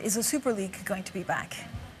money out of it? Is the Super League going to be back?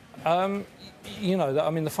 I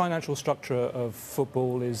mean, the financial structure of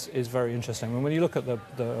football is very interesting. I mean, when you look at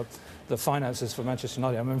the finances for Manchester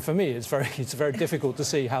United, I mean, for me, it's very difficult to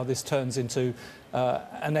see how this turns into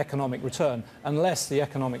an economic return unless the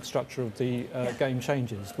economic structure of the game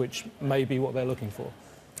changes, which may be what they're looking for.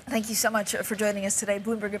 Thank you so much for joining us today.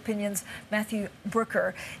 Bloomberg Opinion's Matthew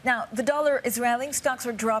Brooker. Now, the dollar is rallying. Stocks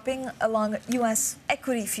are dropping along U.S.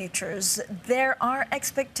 equity futures. There are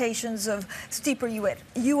expectations of steeper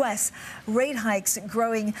U.S. rate hikes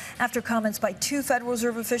growing after comments by 2 Federal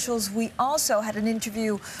Reserve officials. We also had an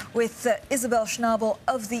interview with Isabel Schnabel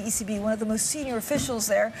of the ECB, one of the most senior officials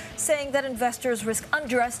there, saying that investors risk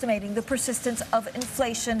underestimating the persistence of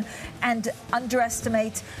inflation and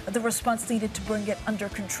underestimate the response needed to bring it under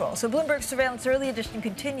control. So Bloomberg Surveillance Early Edition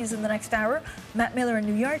continues in the next hour. Matt Miller in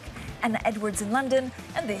New York, Anna Edwards in London,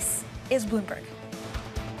 and this is Bloomberg.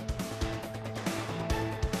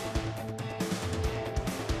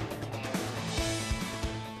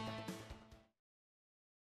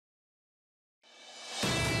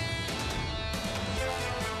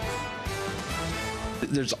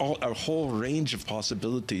 There's a whole range of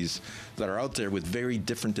possibilities that are out there with very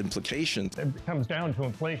different implications. It comes down to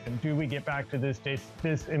inflation. Do we get back to this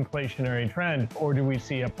disinflationary trend, or do we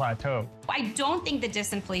see a plateau? I don't think the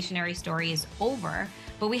disinflationary story is over,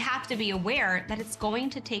 but we have to be aware that it's going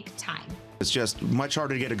to take time. It's just much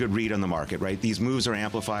harder to get a good read on the market, right? These moves are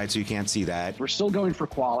amplified, so you can't see that. We're still going for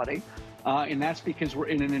quality. And that's because we're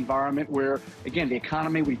in an environment where, again, the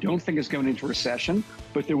economy we don't think is going into recession,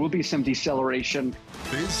 but there will be some deceleration.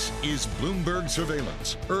 This is Bloomberg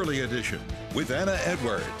Surveillance, Early Edition, with Anna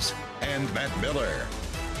Edwards and Matt Miller.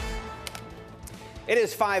 It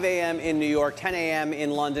is 5 a.m. in New York, 10 a.m. in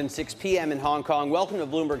London, 6 p.m. in Hong Kong. Welcome to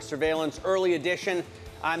Bloomberg Surveillance, Early Edition.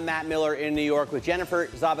 I'm Matt Miller in New York with Jennifer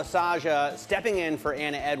Zabasaja stepping in for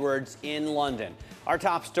Anna Edwards in London. Our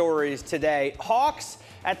top stories today: hawks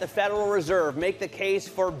at the Federal Reserve make the case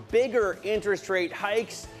for bigger interest rate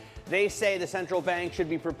hikes. They say the central bank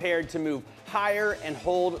should be prepared to move higher and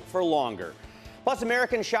hold for longer. Plus,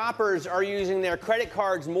 American shoppers are using their credit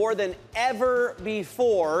cards more than ever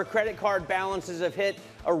before. Credit card balances have hit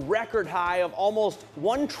a record high of almost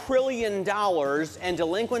 $1 trillion, and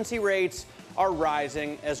delinquency rates are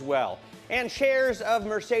rising as well. And shares of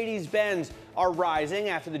Mercedes-Benz are rising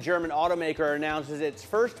after the German automaker announces its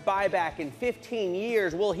first buyback in 15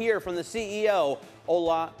 years. We'll hear from the CEO,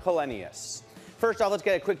 Ola Källenius. First off, let's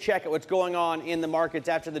get a quick check at what's going on in the markets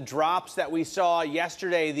after the drops that we saw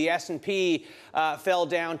yesterday. The S&P fell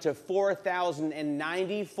down to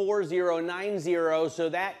 4,090, so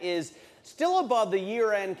that is still above the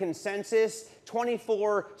year-end consensus.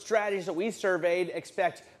 24 strategies that we surveyed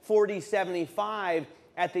expect 40.75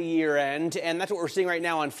 at the year end, and that's what we're seeing right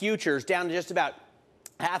now on futures, down to just about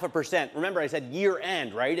 0.5%. Remember, I said year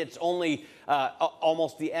end, right? It's only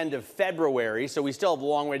almost the end of February, so we still have a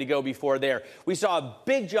long way to go before there. We saw a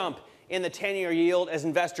big jump in the 10-year yield as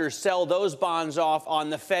investors sell those bonds off on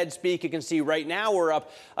the Fed speak. You can see right now we're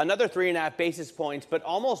up another 3.5 basis points, but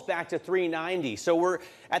almost back to 390. So we're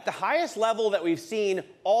at the highest level that we've seen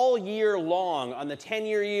all year long on the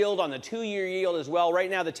 10-year yield, on the 2-year yield as well. Right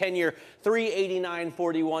now, the 10-year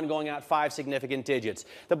 389.41 going out 5 significant digits.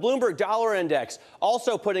 The Bloomberg Dollar Index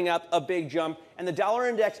also putting up a big jump, and the dollar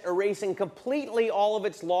index erasing completely all of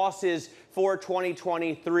its losses for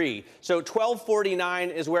 2023. So 1249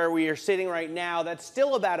 is where we are sitting right now. That's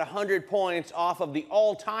still about 100 points off of the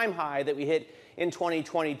all-time high that we hit in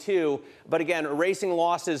 2022. But again, erasing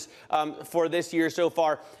losses for this year so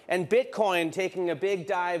far. And Bitcoin taking a big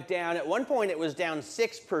dive down. At one point, it was down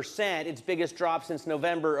 6%, its biggest drop since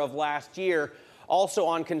November of last year. Also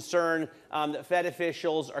on concern that Fed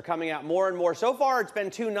officials are coming out more and more. So far, it's been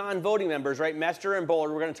 2 non-voting members, right? Mester and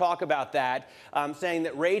Bullard. We're going to talk about that, saying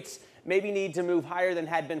that rates maybe need to move higher than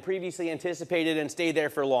had been previously anticipated and stay there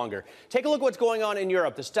for longer. Take a look at what's going on in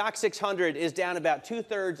Europe. The stock 600 is down about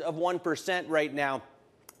 0.2% right now.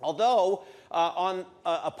 Although, on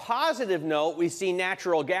a positive note, we see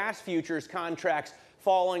natural gas futures contracts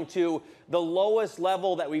falling to the lowest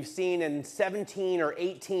level that we've seen in 17 or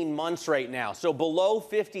 18 months right now. So below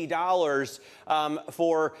 $50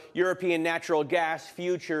 for European natural gas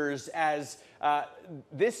futures as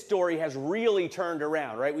this story has really turned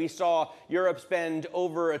around, right? We saw Europe spend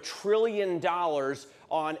over $1 trillion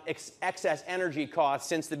on excess energy costs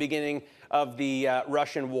since the beginning of the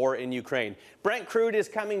Russian war in Ukraine. Brent crude is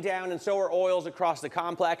coming down, and so are oils across the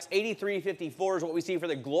complex. 83.54 is what we see for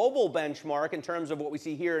the global benchmark. In terms of what we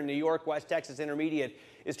see here in New York, West Texas Intermediate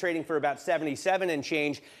is trading for about 77 and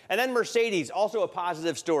change. And then Mercedes, also a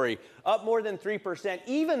positive story, up more than 3%,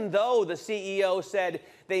 even though the CEO said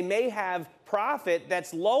they may have profit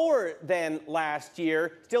that's lower than last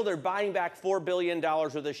year. Still, they're buying back $4 billion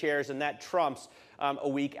worth of shares, and that trumps a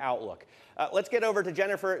weak outlook. Let's get over to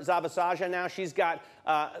Jennifer Zabasaja now. She's got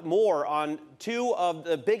more on 2 of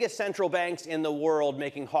the biggest central banks in the world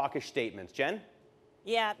making hawkish statements. Jen?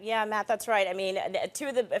 Yeah, Matt, that's right. I mean, 2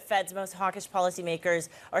 of the Fed's most hawkish policymakers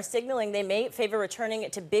are signaling they may favor returning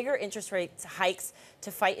to bigger interest rate hikes to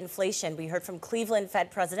fight inflation. We heard from Cleveland Fed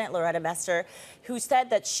President Loretta Mester, who said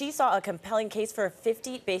that she saw a compelling case for a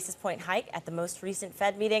 50 basis point hike at the most recent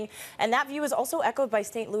Fed meeting. And that view is also echoed by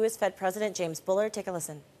St. Louis Fed President James Bullard. Take a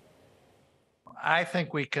listen. I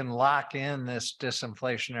think we can lock in this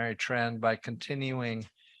disinflationary trend by continuing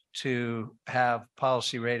to have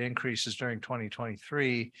policy rate increases during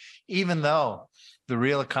 2023, even though the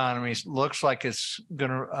real economy looks like it's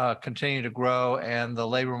going to continue to grow and the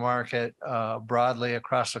labor market broadly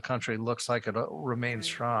across the country looks like it remains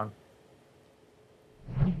strong.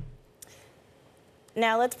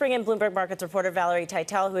 Now let's bring in Bloomberg Markets reporter Valerie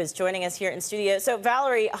Teitel, who is joining us here in studio. So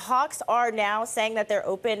Valerie, hawks are now saying that they're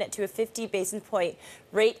open to a 50 basis point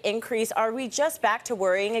rate increase. Are we just back to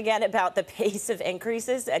worrying again about the pace of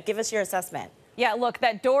increases? Give us your assessment. Yeah, look,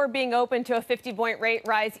 that door being open to a 50-point rate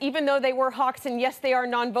rise, even though they were hawks and yes, they are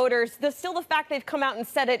non-voters, still the fact they've come out and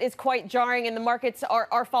said it is quite jarring, and the markets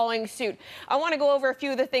are following suit. I want to go over a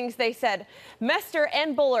few of the things they said. Mester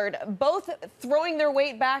and Bullard both throwing their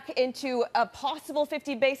weight back into a possible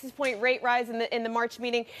 50 basis point rate rise in the March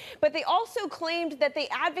meeting, but they also claimed that they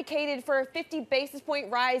advocated for a 50 basis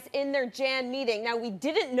point rise in their Jan meeting. Now, we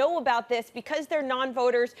didn't know about this because they're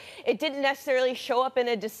non-voters. It didn't necessarily show up in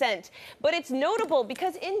a dissent, but it's notable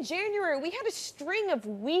because in January, we had a string of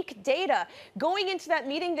weak data. Going into that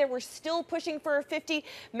meeting, they were still pushing for a 50.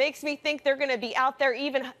 Makes me think they're going to be out there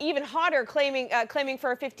even hotter claiming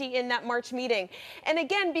for a 50 in that March meeting. And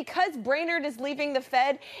again, because Brainerd is leaving the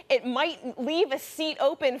Fed, it might leave a seat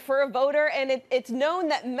open for a voter, and it's known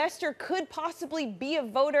that Mester could possibly be a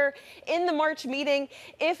voter in the March meeting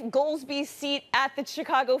if Goolsby's seat at the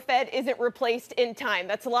Chicago Fed isn't replaced in time.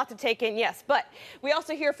 That's a lot to take in, yes. But we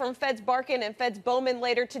also hear from Fed's Barkin and Fed's Bowman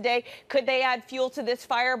later today. Could they add fuel to this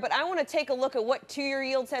fire? But I want to take a look at what two-year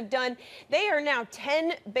yields have done. They are now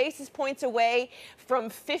 10 basis points away from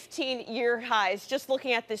 15-year highs. Just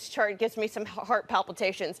looking at this chart gives me some heart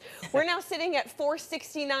palpitations. We're now sitting at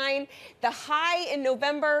 469. The high in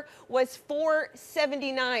November was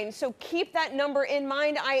 479. So keep that number in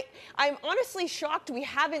mind. I'm honestly shocked we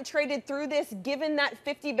haven't traded through this given that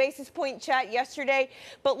 50 basis point chat yesterday.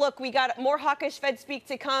 But look, we got more hawkish Fed speak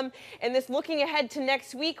to come. And this looking ahead to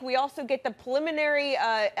next week, we also get the preliminary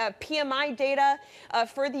PMI data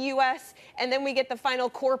for the U.S. And then we get the final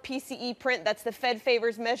core PCE print. That's the Fed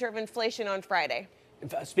favors measure of inflation on Friday.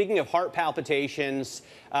 Speaking of heart palpitations,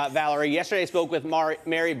 Valerie, yesterday I spoke with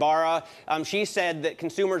Mary Barra. She said that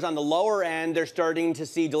consumers on the lower end, they're starting to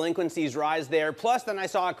see delinquencies rise there. Plus, then I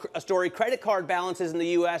saw a story, credit card balances in the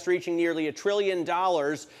U.S. reaching nearly $1 trillion.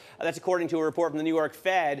 That's according to a report from the New York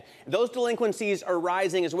Fed. Those delinquencies are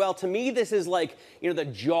rising as well. To me, this is like, the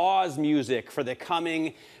Jaws music for the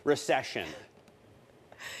coming recession.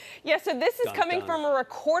 Yeah, so this is coming from a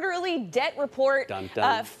quarterly debt report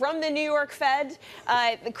from the New York Fed.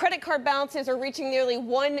 The credit card balances are reaching nearly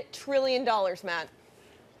 $1 trillion, Matt.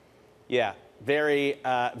 Yeah, very,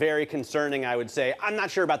 very concerning, I would say. I'm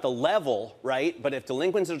not sure about the level, right? But if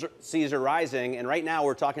delinquencies are rising, and right now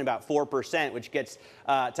we're talking about 4%, which gets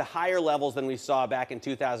to higher levels than we saw back in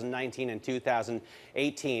 2019 and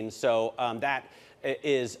 2018. So that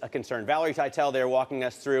is a concern. Valerie Teitel there walking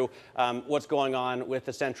us through what's going on with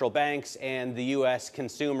the central banks and the U.S.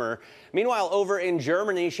 consumer. Meanwhile, over in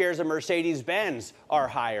Germany, shares of Mercedes-Benz are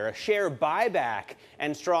higher. A share buyback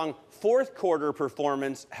and strong fourth quarter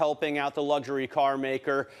performance helping out the luxury car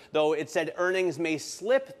maker, though it said earnings may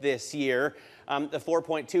slip this year. The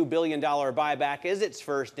 $4.2 billion buyback is its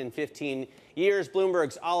first in 15 years.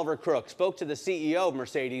 Bloomberg's Oliver Crook spoke to the CEO of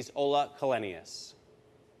Mercedes, Ola Källenius.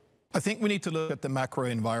 I think we need to look at the macro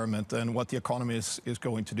environment and what the economy is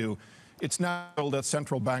going to do. It's natural that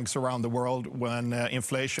central banks around the world, when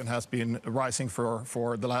inflation has been rising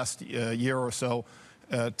for the last year or so,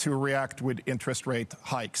 to react with interest rate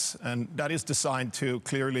hikes. And that is designed to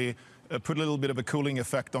clearly put a little bit of a cooling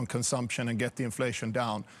effect on consumption and get the inflation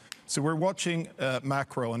down. So we're watching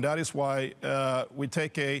macro, and that is why we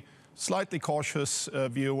take a slightly cautious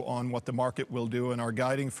view on what the market will do and are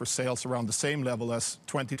guiding for sales around the same level as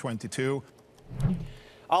 2022.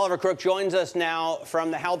 Oliver Crook joins us now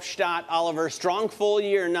from the Hauptstadt. Oliver, strong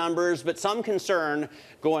full-year numbers, but some concern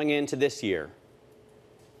going into this year.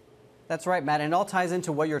 That's right, Matt. And it all ties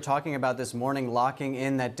into what you're talking about this morning, locking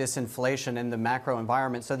in that disinflation in the macro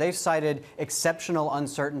environment. So they've cited exceptional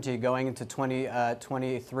uncertainty going into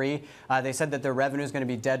 2023. They said that their revenue is going to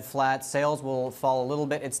be dead flat. Sales will fall a little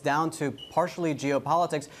bit. It's down to partially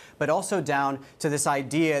geopolitics, but also down to this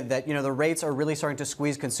idea that, the rates are really starting to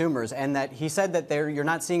squeeze consumers. And that he said that you're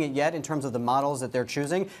not seeing it yet in terms of the models that they're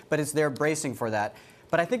choosing, but they're bracing for that.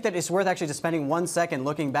 But I think that it's worth actually just spending 1 second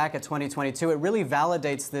looking back at 2022. It really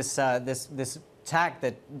validates this tack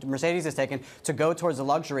that Mercedes has taken to go towards the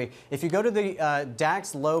luxury. If you go to the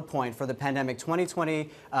DAX low point for the pandemic, 2020,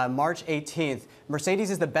 March 18th,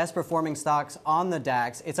 Mercedes is the best performing stocks on the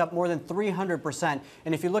DAX. It's up more than 300%.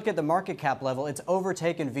 And if you look at the market cap level, it's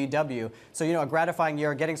overtaken VW. So, a gratifying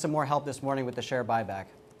year, getting some more help this morning with the share buyback.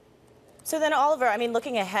 So then, Oliver,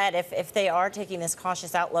 looking ahead, if they are taking this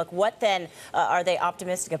cautious outlook, what then are they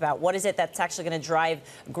optimistic about? What is it that's actually going to drive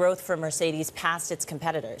growth for Mercedes past its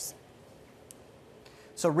competitors?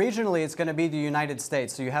 So regionally, it's going to be the United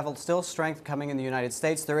States. So you have still strength coming in the United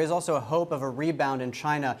States. There is also a hope of a rebound in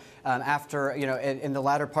China after, in the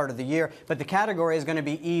latter part of the year. But the category is going to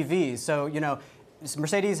be EVs. So,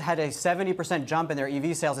 Mercedes had a 70% jump in their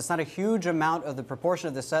EV sales. It's not a huge amount of the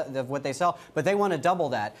proportion of what they sell, but they want to double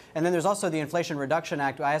that. And then there's also the Inflation Reduction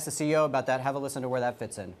Act. I asked the CEO about that. Have a listen to where that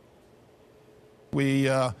fits in. We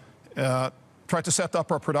try to set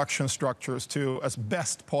up our production structures to, as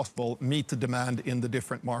best possible, meet the demand in the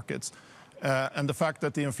different markets. And the fact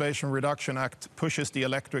that the Inflation Reduction Act pushes the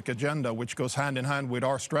electric agenda, which goes hand in hand with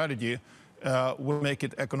our strategy, will make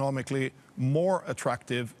it economically more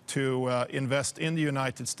attractive to invest in the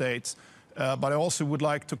United States. But I also would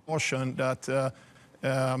like to caution that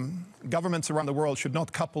governments around the world should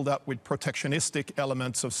not couple that with protectionistic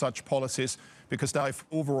elements of such policies, because that drives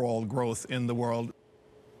overall growth in the world.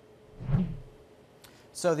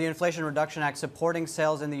 So the Inflation Reduction Act supporting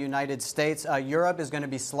sales in the United States. Europe is going to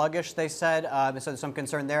be sluggish, they said. So there's some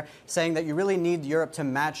concern there, saying that you really need Europe to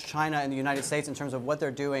match China and the United States in terms of what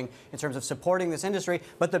they're doing in terms of supporting this industry.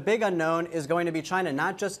 But the big unknown is going to be China,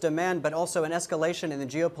 not just demand, but also an escalation in the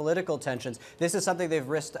geopolitical tensions. This is something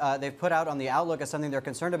they've put out on the outlook as something they're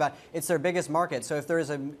concerned about. It's their biggest market. So if there is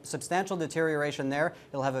a substantial deterioration there,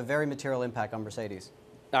 it'll have a very material impact on Mercedes.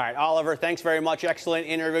 All right, Oliver, thanks very much. Excellent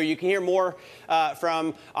interview. You can hear more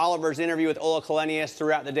from Oliver's interview with Ola Kalenius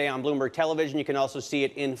throughout the day on Bloomberg Television. You can also see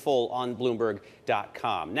it in full on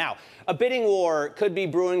Bloomberg.com. Now, a bidding war could be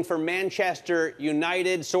brewing for Manchester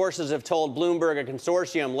United. Sources have told Bloomberg a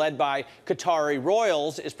consortium led by Qatari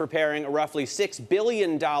royals is preparing a roughly $6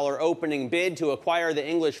 billion opening bid to acquire the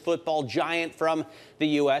English football giant from the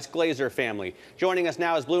U.S. Glazer family. Joining us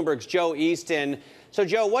now is Bloomberg's Joe Easton. So,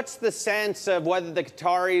 Joe, what's the sense of whether the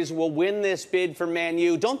Qataris will win this bid for Man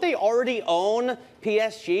U? Don't they already own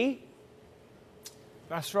PSG?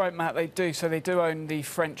 That's right, Matt, they do. So they do own the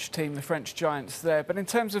French team, the French Giants there. But in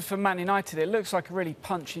terms of for Man United, it looks like a really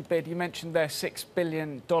punchy bid. You mentioned their $6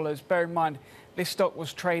 billion. Bear in mind, this stock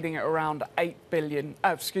was trading at around $4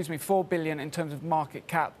 billion in terms of market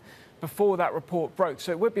cap before that report broke.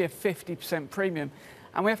 So it would be a 50% premium.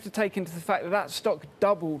 And we have to take into the fact that that stock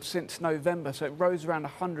doubled since November, so it rose around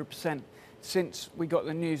 100% since we got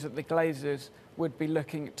the news that the Glazers would be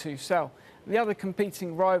looking to sell. The other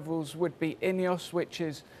competing rivals would be Ineos, which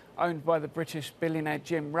is owned by the British billionaire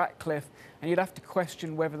Jim Ratcliffe, and you'd have to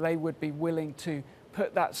question whether they would be willing to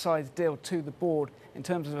put that size deal to the board in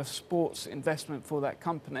terms of a sports investment for that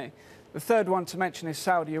company. The third one to mention is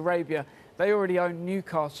Saudi Arabia. They already own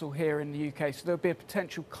Newcastle here in the UK, so there'll be a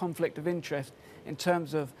potential conflict of interest in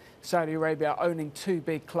terms of Saudi Arabia owning two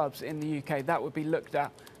big clubs in the UK. That would be looked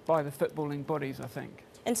at by the footballing bodies, I think.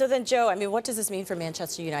 And so then, Joe, I mean, what does this mean for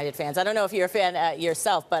Manchester United fans? I don't know if you're a fan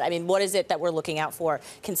yourself, but I mean, what is it that we're looking out for,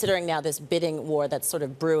 considering now this bidding war that's sort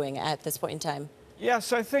of brewing at this point in time? Yeah,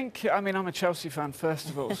 so I think, I mean, I'm a Chelsea fan, first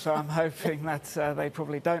of all, so I'm hoping that they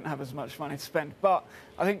probably don't have as much money to spend. But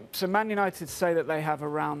I think, so Man United say that they have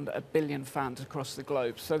around 1 billion fans across the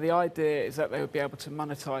globe. So the idea is that they would be able to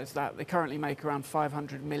monetize that. They currently make around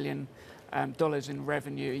 $500 million in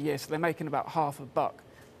revenue a year. So they're making about $0.50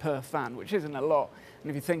 per fan, which isn't a lot.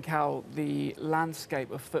 And if you think how the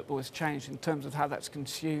landscape of football has changed in terms of how that's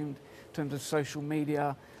consumed, in terms of social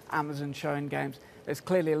media, Amazon showing games, there's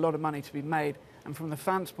clearly a lot of money to be made. And from the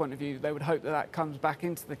fans' point of view, they would hope that that comes back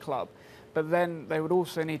into the club. But then they would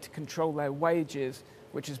also need to control their wages,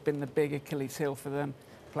 which has been the big Achilles heel for them.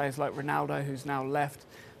 Players like Ronaldo, who's now left,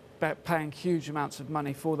 paying huge amounts of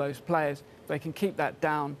money for those players. If they can keep that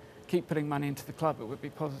down, keep putting money into the club, it would be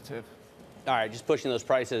positive. All right, just pushing those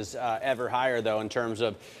prices ever higher, though, in terms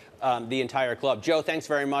of the entire club. Joe, thanks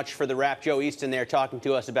very much for the wrap. Joe Easton there talking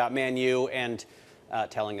to us about Man U and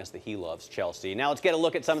telling us that he loves Chelsea. Now let's get a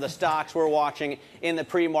look at some of the stocks we're watching in the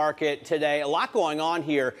pre-market today. A lot going on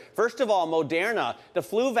here. First of all, Moderna, the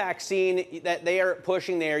flu vaccine that they are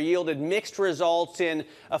pushing there yielded mixed results in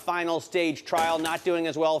a final stage trial, not doing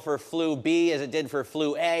as well for flu B as it did for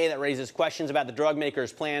flu A. That raises questions about the drug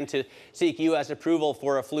maker's plan to seek U.S. approval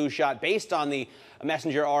for a flu shot based on the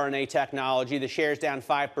messenger RNA technology. The shares down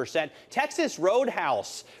 5%. Texas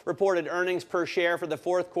Roadhouse reported earnings per share for the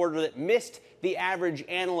fourth quarter that missed the average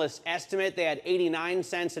analyst estimate. They had 89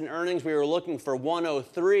 cents in earnings. We were looking for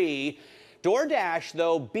 103. DoorDash,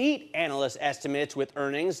 though, beat analyst estimates with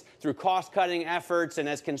earnings through cost-cutting efforts and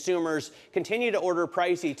as consumers continue to order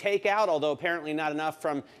pricey takeout, although apparently not enough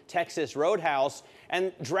from Texas Roadhouse.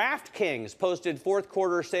 And DraftKings posted fourth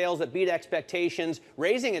quarter sales that beat expectations,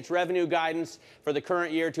 raising its revenue guidance for the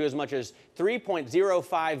current year to as much as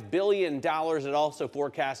 $3.05 billion. It also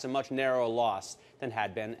forecasts a much narrower loss than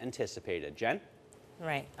had been anticipated. Jen?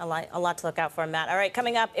 Right. A lot to look out for, Matt. All right,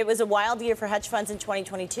 coming up, it was a wild year for hedge funds in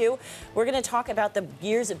 2022. We're going to talk about the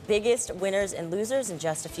year's biggest winners and losers in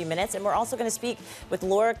just a few minutes. And we're also going to speak with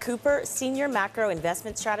Laura Cooper, Senior Macro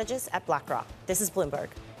Investment Strategist at BlackRock. This is Bloomberg.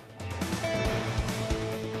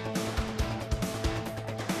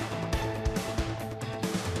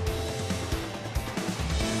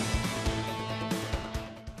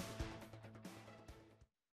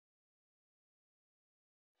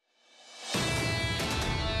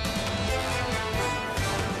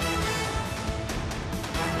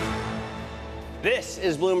 This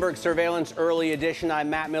is Bloomberg Surveillance Early Edition. I'm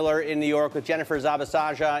Matt Miller in New York with Jennifer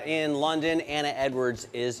Zabasaja in London. Anna Edwards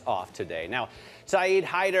is off today. Now, Saeed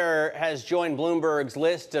Haider has joined Bloomberg's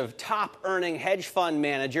list of top earning hedge fund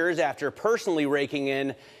managers after personally raking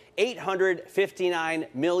in $859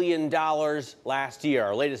 million last year.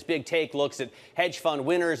 Our latest Big Take looks at hedge fund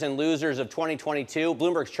winners and losers of 2022.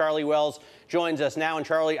 Bloomberg's Charlie Wells joins us now. And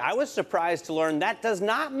Charlie, I was surprised to learn that does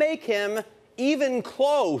not make him even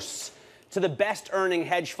close to the best earning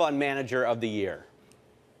hedge fund manager of the year.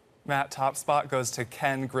 Matt, top spot goes to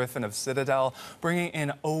Ken Griffin of Citadel, bringing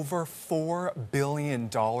in over $4 billion in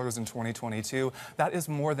 2022. That is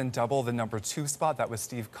more than double the number 2 spot. That was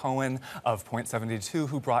Steve Cohen of Point72,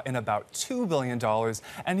 who brought in about $2 billion.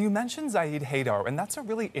 And you mentioned Saeed Haider, and that's a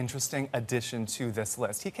really interesting addition to this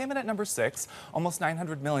list. He came in at number 6, almost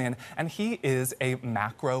 $900 million, and he is a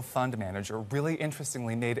macro fund manager. Really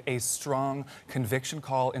interestingly, made a strong conviction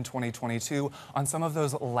call in 2022 on some of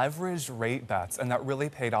those leveraged rate bets, and that really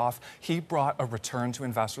paid off. He brought a return to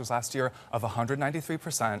investors last year of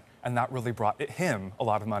 193%, and that really brought him a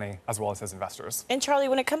lot of money as well as his investors. And Charlie,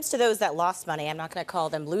 when it comes to those that lost money, I'm not going to call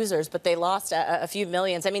them losers, but they lost a few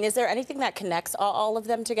millions. I mean, is there anything that connects all of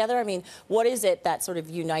them together? I mean, what is it that sort of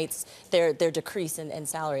unites their decrease in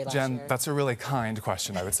salary last year? Jen, that's a really kind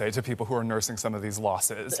question, I would say, to people who are nursing some of these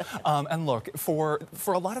losses. And look, for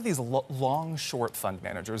a lot of these long, short fund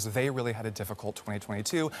managers, they really had a difficult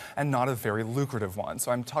 2022 and not a very lucrative one.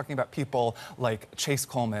 So I'm talking about people like Chase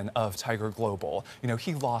Coleman of Tiger Global. You know,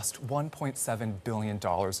 he lost $1.7 billion in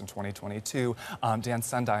 2022. Dan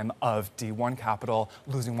Sundheim of D1 Capital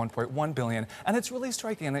losing $1.1 billion. And it's really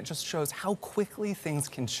striking, and it just shows how quickly things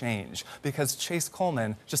can change, because Chase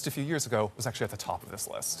Coleman, just a few years ago, was actually at the top of this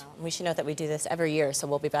list. Well, we should note that we do this every year, so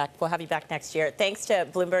we'll be back. We'll have you back next year. Thanks to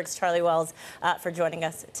Bloomberg's Charlie Wells for joining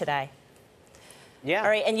us today. Yeah. All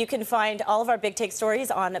right, and you can find all of our Big Take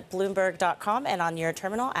stories on Bloomberg.com and on your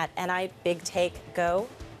terminal at NI Big Take Go.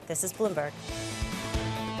 This is Bloomberg.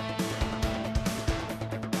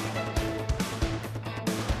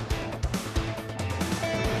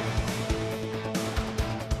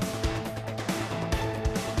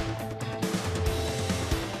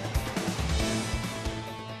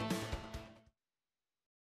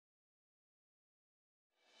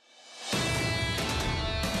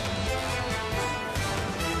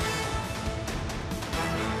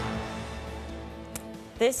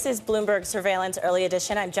 This is Bloomberg Surveillance Early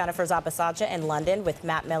Edition. I'm Jennifer Zabasaja in London with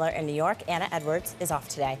Matt Miller in New York. Anna Edwards is off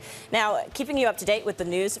today. Now, keeping you up to date with the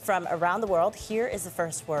news from around the world, here is the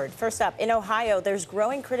first word. First up, in Ohio, there's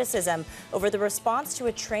growing criticism over the response to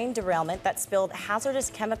a train derailment that spilled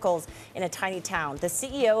hazardous chemicals in a tiny town. The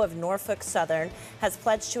CEO of Norfolk Southern has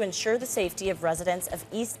pledged to ensure the safety of residents of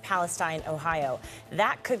East Palestine, Ohio.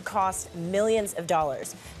 That could cost millions of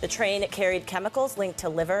dollars. The train carried chemicals linked to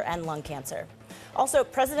liver and lung cancer. Also,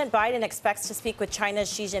 President Biden expects to speak with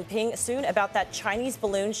China's Xi Jinping soon about that Chinese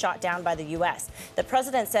balloon shot down by the U.S. The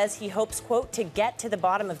president says he hopes, quote, to get to the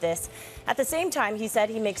bottom of this. At the same time, he said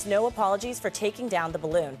he makes no apologies for taking down the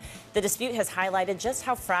balloon. The dispute has highlighted just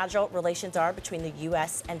how fragile relations are between the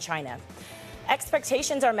U.S. and China.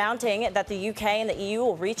 Expectations are mounting that the UK and the EU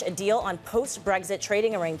will reach a deal on post-Brexit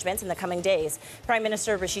trading arrangements in the coming days. Prime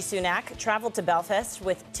Minister Rishi Sunak traveled to Belfast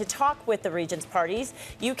to talk with the region's parties.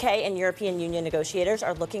 UK and European Union negotiators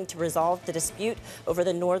are looking to resolve the dispute over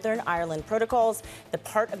the Northern Ireland Protocols, the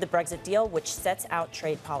part of the Brexit deal which sets out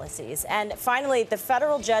trade policies. And finally, the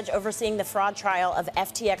federal judge overseeing the fraud trial of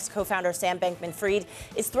FTX co-founder Sam Bankman-Fried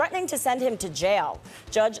is threatening to send him to jail.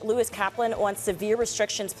 Judge Lewis Kaplan wants severe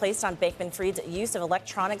restrictions placed on Bankman-Fried's use of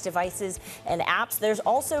electronic devices and apps. There's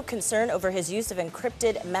also concern over his use of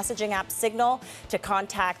encrypted messaging app Signal to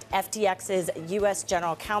contact FTX's U.S.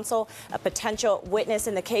 General Counsel, a potential witness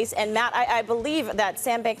in the case. And Matt, I believe that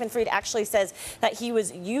Sam Bankman-Fried actually says that he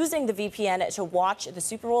was using the VPN to watch the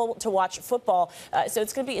Super Bowl, to watch football. So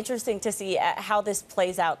it's going to be interesting to see how this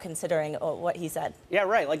plays out, considering what he said. Yeah,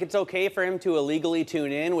 right. Like, it's okay for him to illegally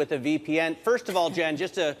tune in with a VPN. First of all, Jen,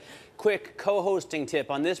 just a quick co-hosting tip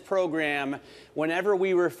on this program. Whenever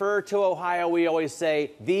we refer to Ohio, we always say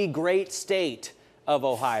the great state of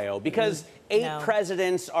Ohio? Because 8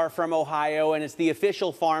 presidents are from Ohio, and it's the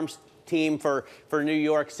official farms team for New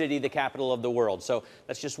York City, the capital of the world. So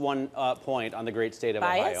that's just one point on the great state of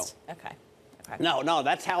Biased? Ohio. Okay. No,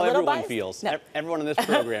 that's how A little everyone biased? feels. No. Everyone in this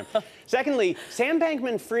program. Secondly, Sam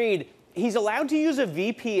Bankman-Fried, he's allowed to use a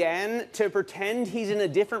VPN to pretend he's in a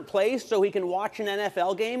different place so he can watch an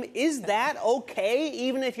NFL game. Is that okay,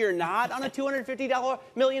 even if you're not on a $250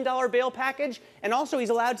 million bail package? And also, he's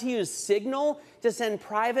allowed to use Signal to send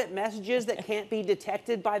private messages that can't be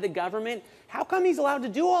detected by the government. How come he's allowed to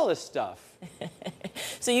do all this stuff?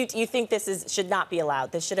 So you think this should not be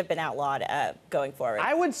allowed? This should have been outlawed going forward?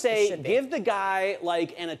 I would say give the guy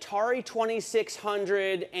like an Atari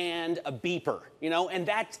 2600 and a beeper, and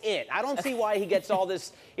that's it. I don't see why he gets all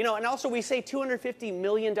this, and also we say $250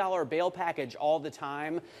 million bail package all the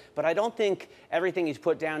time, but I don't think everything he's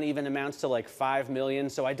put down even amounts to like $5 million,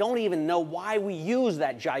 so I don't even know why we use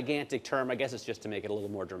that gigantic term. I guess it's just to make it a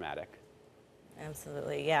little more dramatic.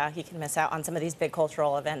 Absolutely, yeah. He can miss out on some of these big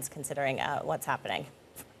cultural events considering what's happening.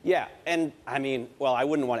 Yeah, and I mean, well, I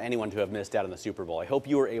wouldn't want anyone to have missed out on the Super Bowl. I hope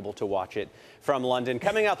you were able to watch it from London.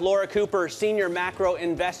 Coming up, Laura Cooper, senior macro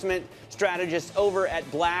investment strategist over at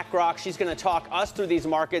BlackRock. She's going to talk us through these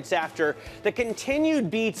markets after the continued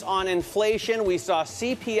beats on inflation. We saw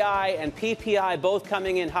CPI and PPI both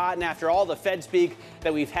coming in hot, and after all the Fed speak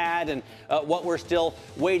that we've had and what we're still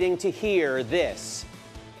waiting to hear, this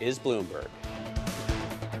is Bloomberg.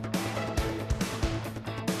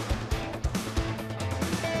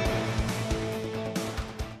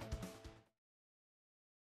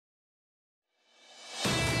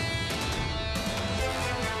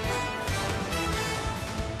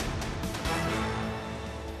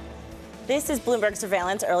 This is Bloomberg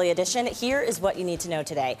Surveillance Early Edition. Here is what you need to know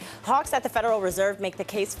today. Hawks at the Federal Reserve make the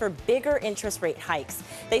case for bigger interest rate hikes.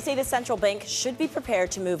 They say the central bank should be prepared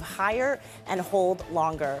to move higher and hold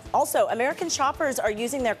longer. Also, American shoppers are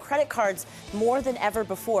using their credit cards more than ever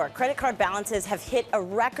before. Credit card balances have hit a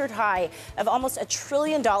record high of almost $1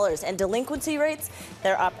 trillion, and delinquency rates,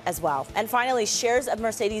 they're up as well. And finally, shares of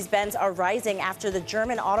Mercedes-Benz are rising after the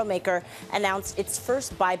German automaker announced its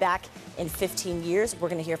first buyback in 15 years. We're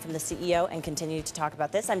going to hear from the CEO and continue to talk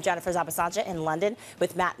about this. I'm Jennifer Zabasajja in London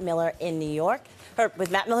with Matt Miller in New York.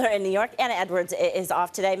 Anna Edwards is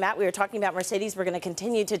off today. Matt, we were talking about Mercedes. We're going to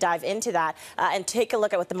continue to dive into that and take a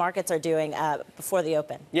look at what the markets are doing before the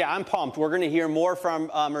open. Yeah, I'm pumped. We're going to hear more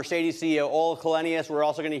from Mercedes CEO Ola Källenius. We're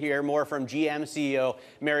also going to hear more from GM CEO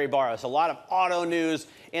Mary Barra. A lot of auto news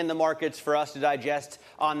in the markets for us to digest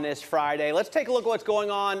on this Friday. Let's take a look at what's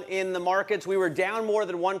going on in the markets. We were down more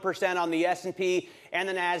than 1% on the S&P and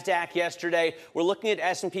the NASDAQ yesterday. We're looking at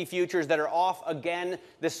S&P futures that are off again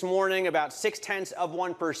this morning, about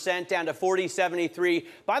 0.6%, down to 40.73.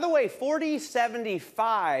 By the way,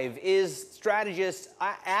 40.75 is Strategist's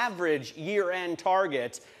average year-end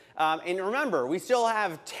target. And remember, we still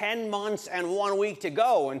have 10 months and 1 week to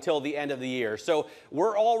go until the end of the year. So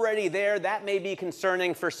we're already there. That may be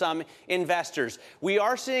concerning for some investors. We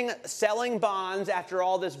are seeing selling bonds after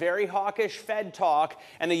all this very hawkish Fed talk,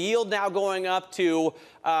 and the yield now going up to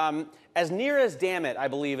as near as damn it, I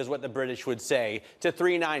believe, is what the British would say, to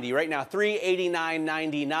 390. Right now,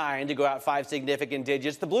 389.99 to go out 5 significant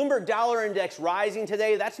digits. The Bloomberg Dollar Index rising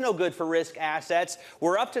today. That's no good for risk assets.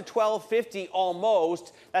 We're up to 1250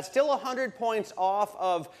 almost. That's still 100 points off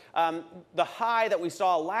of the high that we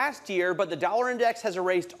saw last year, but the dollar index has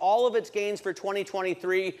erased all of its gains for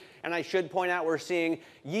 2023. And I should point out we're seeing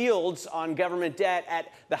yields on government debt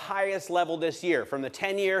at the highest level this year, from the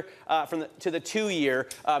 10-year to the 2-year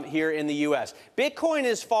here in the U.S. Bitcoin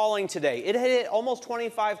is falling today. It hit almost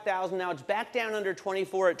 25,000. Now it's back down under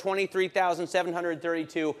 24 at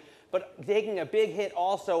 23,732. But taking a big hit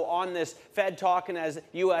also on this Fed talk and as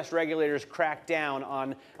U.S. regulators crack down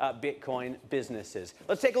on Bitcoin businesses.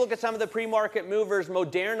 Let's take a look at some of the pre-market movers.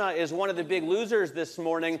 Moderna is one of the big losers this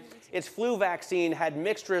morning. Its flu vaccine had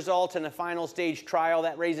mixed results in a final stage trial.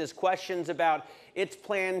 That raises questions about its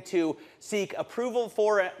plan to seek approval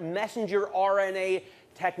for a messenger RNA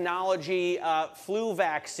technology flu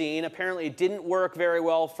vaccine. Apparently it didn't work very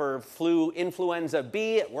well for flu influenza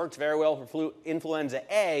B. It worked very well for flu influenza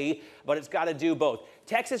A, but it's got to do both.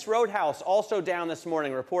 Texas Roadhouse also down this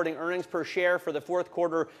morning, reporting earnings per share for the fourth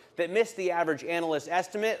quarter that missed the average analyst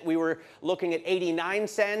estimate. We were looking at 89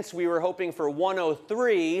 cents. We were hoping for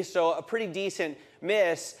 103, so a pretty decent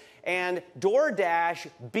miss. And DoorDash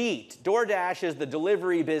beat. DoorDash is the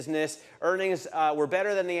delivery business. Earnings were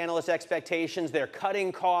better than the analyst expectations. They're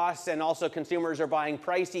cutting costs, and also consumers are buying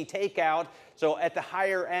pricey takeout. So at the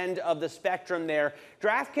higher end of the spectrum there.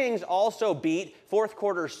 DraftKings also beat. Fourth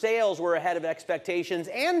quarter sales were ahead of expectations,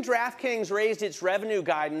 and DraftKings raised its revenue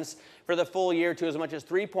guidance for the full year to as much as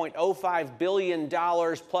 $3.05 billion,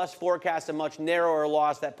 plus forecasts a much narrower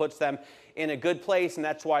loss that puts them in a good place, and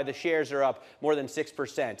that's why the shares are up more than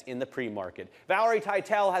 6% in the pre-market. Valerie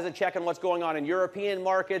Teitel has a check on what's going on in European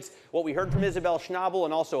markets, what we heard from Isabel Schnabel,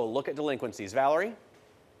 and also a look at delinquencies. Valerie?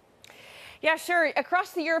 Yeah, sure.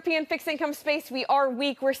 Across the European fixed income space, we are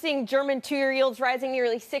weak. We're seeing German two-year yields rising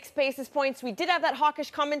nearly 6 basis points. We did have that hawkish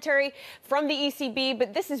commentary from the ECB,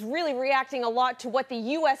 but this is really reacting a lot to what the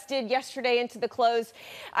U.S. did yesterday into the close.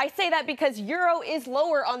 I say that because euro is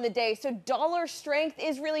lower on the day, so dollar strength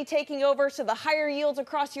is really taking over. So the higher yields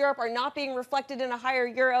across Europe are not being reflected in a higher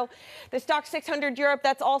euro. The stock 600 Europe,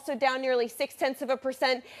 that's also down nearly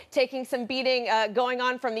 0.6%, taking some beating going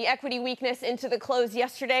on from the equity weakness into the close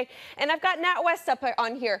yesterday. And I've got NatWest up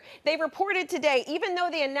on here. They reported today, even though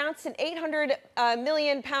they announced an £800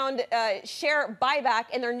 million share buyback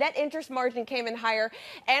and their net interest margin came in higher,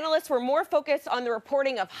 analysts were more focused on the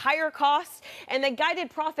reporting of higher costs, and they guided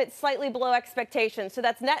profits slightly below expectations. So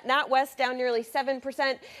that's NatWest down nearly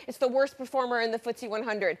 7%. It's the worst performer in the FTSE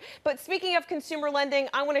 100. But speaking of consumer lending,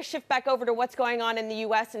 I want to shift back over to what's going on in the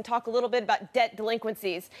U.S. and talk a little bit about debt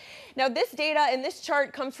delinquencies. Now, this data and this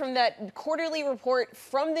chart comes from that quarterly report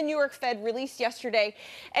from the New York Fed released yesterday,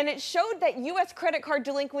 and it showed that U.S. credit card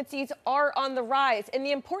delinquencies are on the rise. And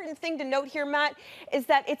the important thing to note here, Matt, is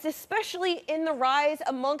that it's especially in the rise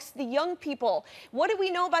amongst the young people. What do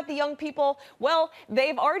we know about the young people? Well,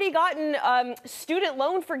 they've already gotten student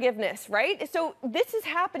loan forgiveness, right? So this is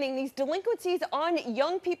happening. These delinquencies on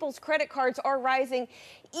young people's credit cards are rising,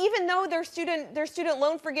 even though their student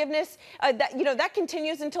loan forgiveness that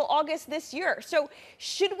continues until August this year. So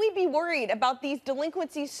should we be worried about these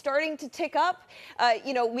delinquencies starting to tick up?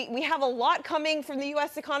 We have a lot coming from the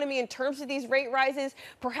U.S. economy in terms of these rate rises.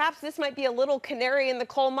 Perhaps this might be a little canary in the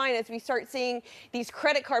coal mine as we start seeing these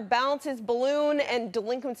credit card balances balloon and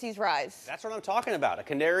delinquencies rise. That's what I'm talking about, a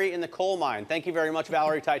canary in the coal mine. Thank you very much,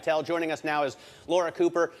 Valerie Teitel. Joining us now is Laura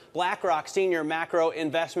Cooper, BlackRock Senior Macro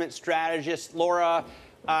Investment Strategist. Laura,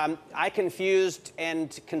 I confused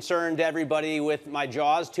and concerned everybody with my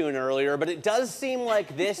Jaws tune earlier, but it does seem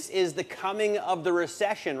like this is the coming of the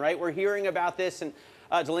recession, right? We're hearing about this in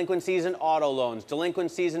delinquencies in auto loans,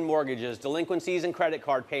 delinquencies in mortgages, delinquencies in credit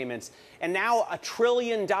card payments, and now $1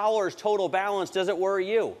 trillion total balance. Does it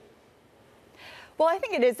worry you? Well, I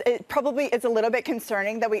think it probably is a little bit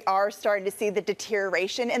concerning that we are starting to see the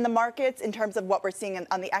deterioration in the markets in terms of what we're seeing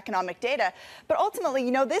on the economic data. But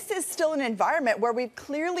ultimately, this is still an environment where we've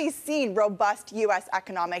clearly seen robust U.S.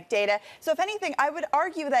 economic data. So if anything, I would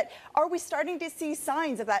argue that are we starting to see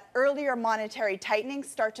signs of that earlier monetary tightening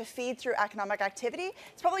start to feed through economic activity?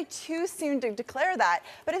 It's probably too soon to declare that.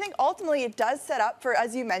 But I think ultimately it does set up for,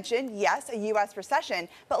 as you mentioned, yes, a U.S. recession,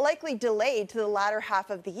 but likely delayed to the latter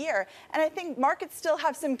half of the year. And I think markets still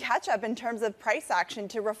have some catch up in terms of price action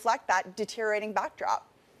to reflect that deteriorating backdrop.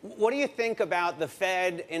 What do you think about the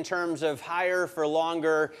Fed in terms of higher for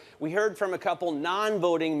longer? We heard from a couple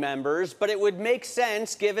non-voting members, but it would make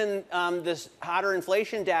sense given this hotter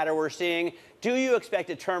inflation data we're seeing. Do you expect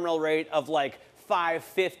a terminal rate of like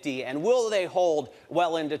 5.50, and will they hold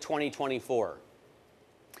well into 2024?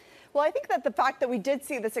 Well, I think that the fact that we did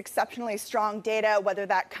see this exceptionally strong data, whether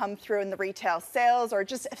that come through in the retail sales or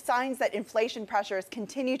just signs that inflation pressures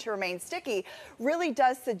continue to remain sticky, really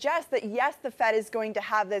does suggest that, yes, the Fed is going to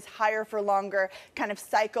have this higher for longer kind of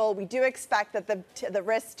cycle. We do expect that the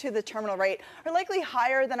risks to the terminal rate are likely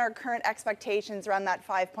higher than our current expectations, around that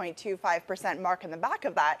 5.25% mark in the back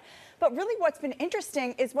of that. But really what's been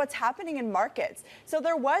interesting is what's happening in markets. So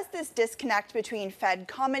there was this disconnect between Fed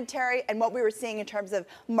commentary and what we were seeing in terms of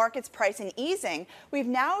markets price and easing. We've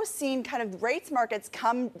now seen kind of rates markets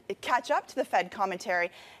catch up to the Fed commentary.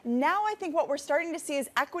 Now I think what we're starting to see is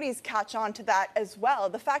equities catch on to that as well.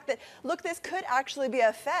 The fact that, look, this could actually be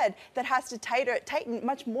a Fed that has to tighten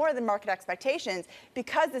much more than market expectations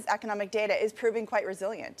because this economic data is proving quite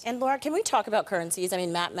resilient. And Laura, can we talk about currencies? I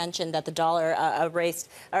mean, Matt mentioned that the dollar erased,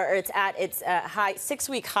 or it's at its high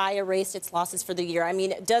 6-week high, erased its losses for the year. I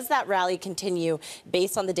mean, does that rally continue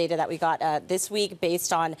based on the data that we got this week,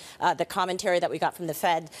 based on the commentary that we got from the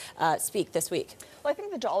Fed speak this week? Well, I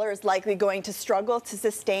think the dollar is likely going to struggle to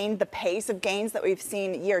sustain the pace of gains that we've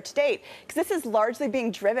seen year to date, because this is largely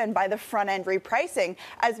being driven by the front end repricing,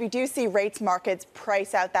 as we do see rates markets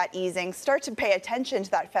price out that easing, start to pay attention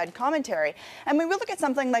to that Fed commentary. And when we look at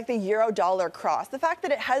something like the euro dollar cross, the fact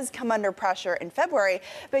that it has come under pressure in February,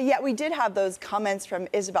 but yet yet we did have those comments from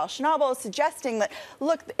Isabel Schnabel suggesting that,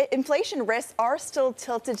 look, inflation risks are still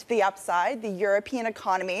tilted to the upside. The European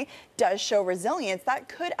economy does show resilience. That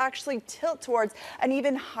could actually tilt towards an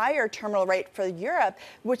even higher terminal rate for Europe,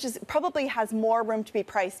 which is probably has more room to be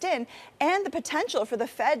priced in, and the potential for the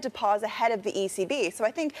Fed to pause ahead of the ECB. So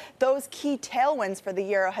I think those key tailwinds for the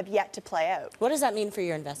euro have yet to play out. What does that mean for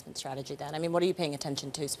your investment strategy then? I mean, what are you paying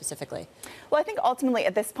attention to specifically? Well, I think ultimately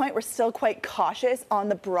at this point, we're still quite cautious on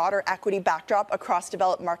the broader equity backdrop across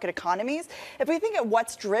developed market economies. If we think at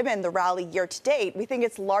what's driven the rally year to date, we think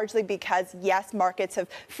it's largely because, yes, markets have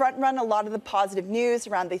front-run a lot of the positive news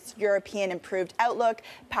around this European improved outlook,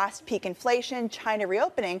 past peak inflation, China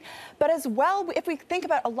reopening. But as well, if we think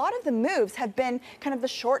about a lot of the moves have been kind of the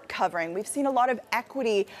short covering. We've seen a lot of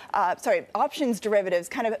options derivatives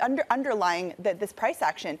kind of underlying this price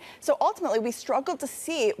action. So ultimately, we struggled to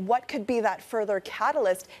see what could be that further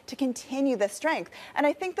catalyst to continue this strength. And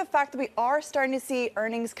I think the fact that we are starting to see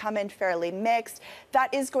earnings come in fairly mixed,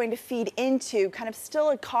 that is going to feed into kind of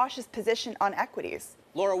still a cautious position on equities.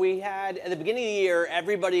 Laura, we had at the beginning of the year,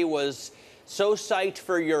 everybody was so psyched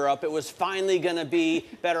for Europe. It was finally going to be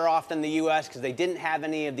better off than the U.S. because they didn't have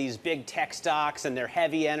any of these big tech stocks and their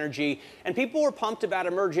heavy energy. And people were pumped about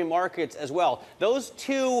emerging markets as well. Those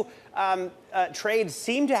two trades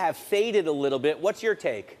seem to have faded a little bit. What's your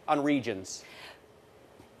take on regions?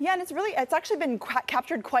 Yeah, and it's actually been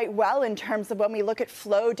captured quite well in terms of when we look at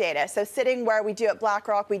flow data. So sitting where we do at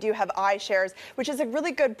BlackRock, we do have iShares, which is a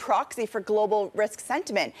really good proxy for global risk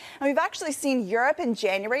sentiment. And we've actually seen Europe in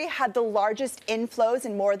January had the largest inflows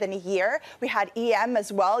in more than a year. We had EM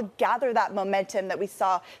as well gather that momentum that we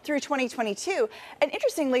saw through 2022. And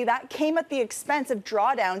interestingly, that came at the expense of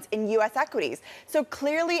drawdowns in U.S. equities. So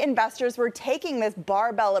clearly investors were taking this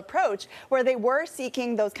barbell approach where they were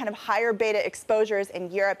seeking those kind of higher beta exposures in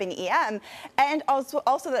Europe and EM, and also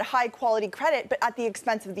that high quality credit, but at the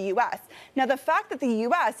expense of the U.S. Now, the fact that the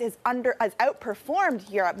U.S. has outperformed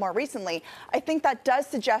Europe more recently, I think that does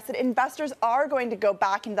suggest that investors are going to go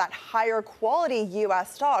back into that higher quality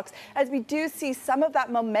U.S. stocks as we do see some of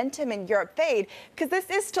that momentum in Europe fade, because this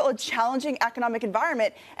is still a challenging economic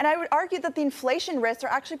environment. And I would argue that the inflation risks are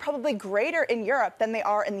actually probably greater in Europe than they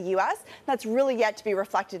are in the U.S. That's really yet to be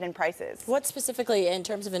reflected in prices. What specifically in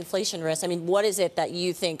terms of inflation risk? I mean, what is it that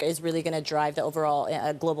you think is really going to drive the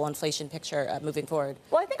overall global inflation picture moving forward?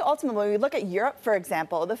 Well, I think ultimately when we look at Europe, for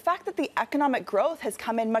example, the fact that the economic growth has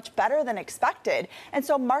come in much better than expected. And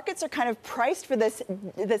so markets are kind of priced for this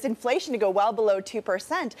inflation to go well below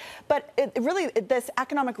 2%. But this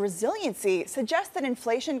economic resiliency suggests that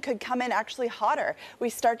inflation could come in actually hotter.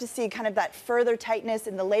 We start to see kind of that further tightness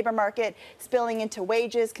in the labor market spilling into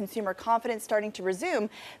wages, consumer confidence starting to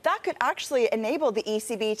resume. That could actually enable the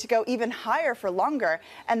ECB to go even higher for longer.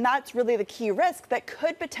 And that's really the key risk that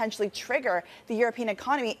could potentially trigger the European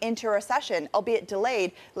economy into a recession, albeit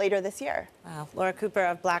delayed later this year. Wow. Laura Cooper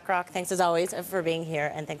of BlackRock, thanks as always for being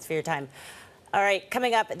here, and thanks for your time. All right,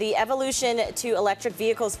 coming up, the evolution to electric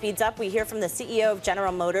vehicles speeds up. We hear from the CEO of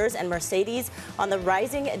General Motors and Mercedes on the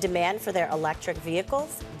rising demand for their electric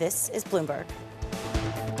vehicles. This is Bloomberg.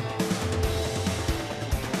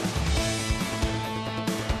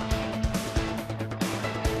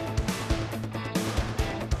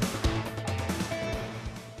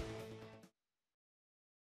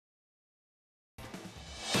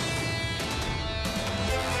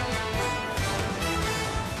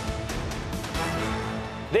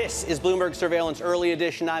 This is Bloomberg Surveillance Early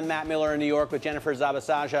Edition. I'm Matt Miller in New York with Jennifer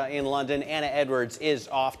Zabasaja in London. Anna Edwards is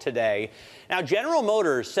off today. Now, General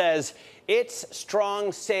Motors says its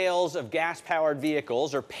strong sales of gas-powered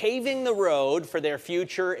vehicles are paving the road for their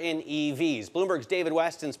future in EVs. Bloomberg's David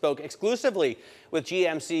Weston spoke exclusively with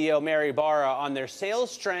GM CEO Mary Barra on their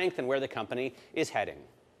sales strength and where the company is heading.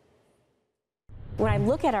 When I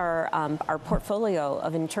look at our portfolio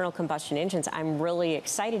of internal combustion engines, I'm really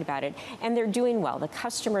excited about it, and they're doing well. The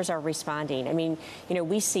customers are responding. I mean, you know,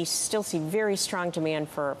 we still see very strong demand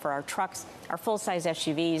for our trucks, our full-size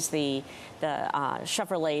SUVs, the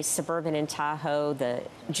Chevrolet Suburban and Tahoe, the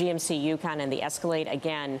GMC Yukon, and the Escalade.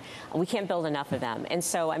 Again, we can't build enough of them, and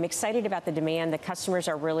so I'm excited about the demand. The customers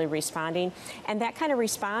are really responding, and that kind of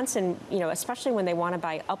response, and you know, especially when they want to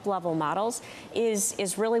buy up-level models,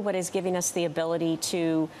 is really what is giving us the ability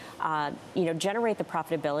to generate the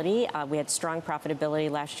profitability. We had strong profitability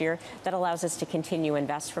last year that allows us to continue to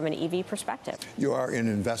invest from an EV perspective. You are in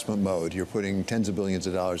investment mode. You're putting tens of billions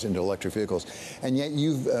of dollars into electric vehicles, and yet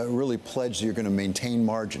you've really pledged you're going to maintain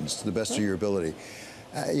margins to the best of your ability.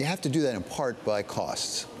 You have to do that in part by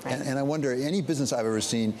costs. Right. And I wonder, any business I've ever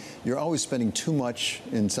seen, you're always spending too much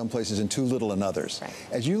in some places and too little in others. Right.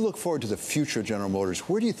 As you look forward to the future of General Motors,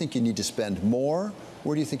 where do you think you need to spend more?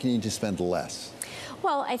 Where do you think you need to spend less?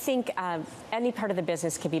 Well, I think any part of the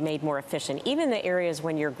business can be made more efficient. Even the areas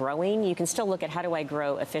when you're growing, you can still look at how do I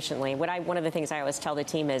grow efficiently. One of the things I always tell the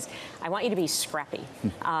team is, I want you to be scrappy.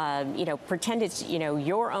 Pretend it's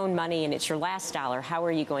your own money and it's your last dollar. How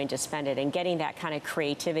are you going to spend it? And getting that kind of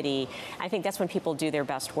creativity, I think that's when people do their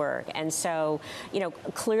best work. And so,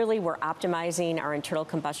 clearly we're optimizing our internal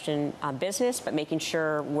combustion business, but making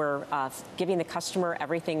sure we're giving the customer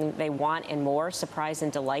everything they want and more, surprise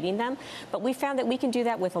and delighting them. But we found that we can do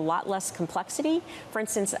that with a lot less complexity. For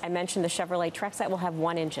instance, I mentioned the Chevrolet trucks that will have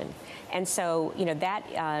one engine. And so,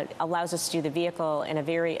 that allows us to do the vehicle in a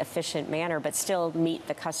very efficient manner, but still meet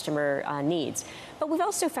the customer needs. But we've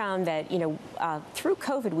also found that, through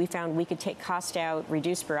COVID, we found we could take cost out,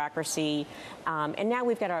 reduce bureaucracy, and now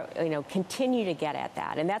we've got to, continue to get at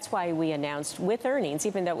that. And that's why we announced with earnings,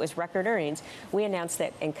 even though it was record earnings, we announced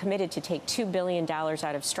that and committed to take $2 billion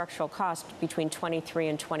out of structural cost between 23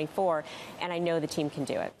 and 24, and I know the team can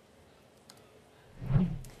do it.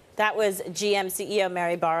 That was GM CEO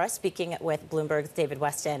Mary Barra speaking with Bloomberg's David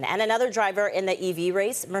Weston. And another driver in the EV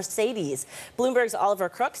race, Mercedes. Bloomberg's Oliver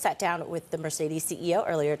Crook sat down with the Mercedes CEO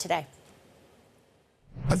earlier today.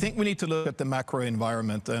 I think we need to look at the macro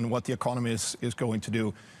environment and what the economy is going to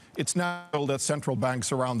do. It's natural that central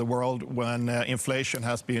banks around the world, when inflation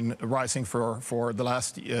has been rising for the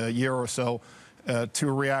last year or so,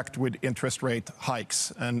 to react with interest rate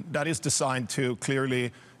hikes. And that is designed to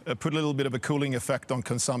clearly put a little bit of a cooling effect on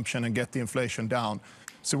consumption and get the inflation down.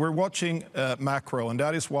 So we're watching macro, and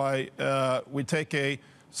that is why we take a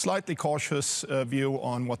slightly cautious view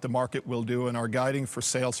on what the market will do and are guiding for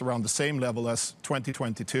sales around the same level as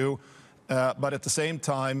 2022. But at the same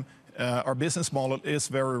time, our business model is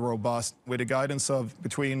very robust, with a guidance of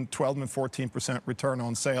between 12 and 14% return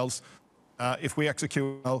on sales. If we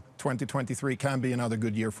execute well, 2023 can be another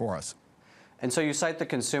good year for us. And so you cite the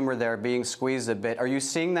consumer there being squeezed a bit. Are you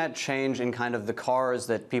seeing that change in kind of the cars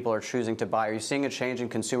that people are choosing to buy? Are you seeing a change in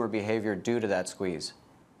consumer behavior due to that squeeze?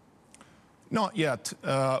 Not yet.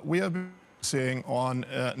 We have been seeing on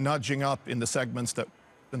nudging up in the segments that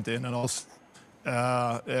we're in, and also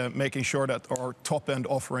making sure that our top-end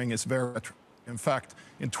offering is very attractive. In fact,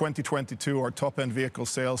 in 2022, our top-end vehicle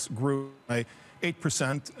sales grew by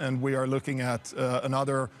 8%, and we are looking at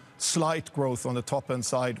another slight growth on the top-end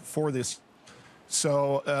side for this.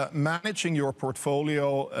 So managing your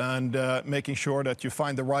portfolio and making sure that you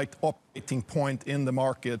find the right operating point in the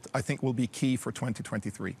market, I think, will be key for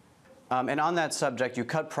 2023. And on that subject, you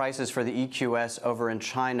cut prices for the EQS over in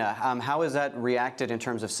China. How has that reacted in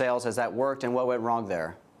terms of sales? Has that worked, and what went wrong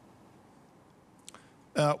there?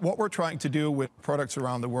 What we're trying to do with products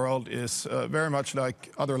around the world is very much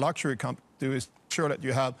like other luxury companies do, is ensure that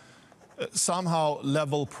you have somehow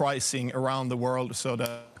level pricing around the world, so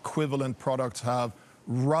that equivalent products have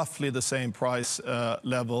roughly the same price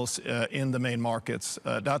levels in the main markets.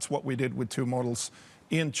 That's what we did with 2 models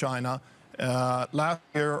in China. Last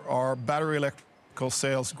year, our battery electrical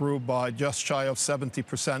sales grew by just shy of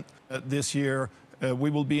 70%. This year, we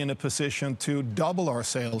will be in a position to double our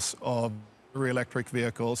sales of battery electric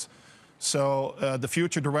vehicles. So the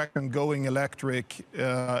future direction going electric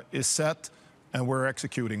is set, and we're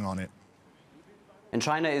executing on it. And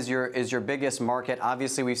China is your biggest market.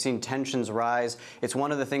 Obviously, we've seen tensions rise. It's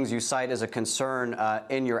one of the things you cite as a concern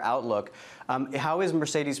in your outlook. How is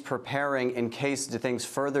Mercedes preparing in case things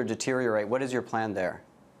further deteriorate? What is your plan there?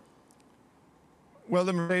 Well,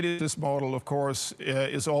 the Mercedes model, of course,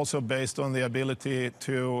 is also based on the ability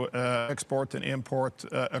to export and import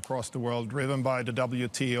across the world, driven by the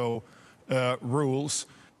WTO rules.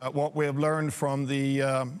 What we have learned from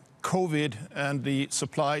the COVID and the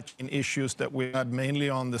supply chain issues that we had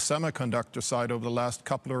mainly on the semiconductor side over the last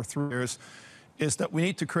couple or 3 years is that we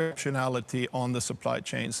need to create optionality on the supply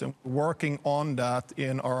chains, and we're working on that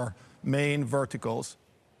in our main verticals.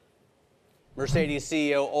 Mercedes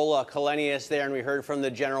CEO Ola Källenius there, and we heard from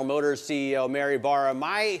the General Motors CEO Mary Barra.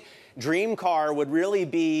 My dream car would really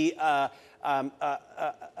be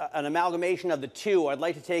an amalgamation of the two. I'd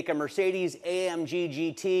like to take a Mercedes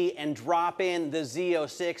AMG GT and drop in the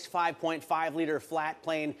Z06 5.5-liter flat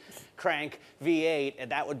plane crank V8, and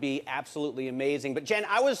that would be absolutely amazing. But Jen,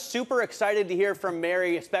 I was super excited to hear from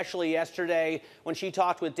Mary, especially yesterday when she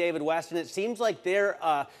talked with David Weston. It seems like they're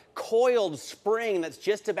a coiled spring that's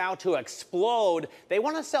just about to explode. They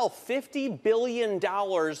want to sell $50 billion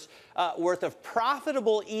worth of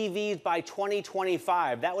profitable EVs by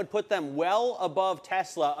 2025. That would put them well above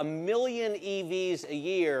Tesla, 1 million EVs a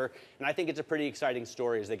year. And I think it's a pretty exciting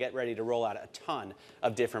story as they get ready to roll out a ton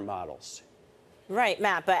of different models. Right,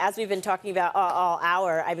 Matt, but as we've been talking about all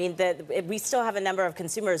hour, I mean, we still have a number of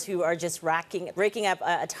consumers who are just raking up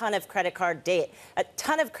a ton of credit card debt,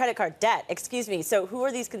 excuse me. So who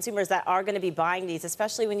are these consumers that are going to be buying these,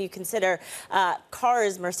 especially when you consider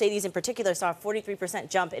cars, Mercedes in particular, saw a 43%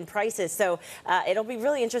 jump in prices. So it'll be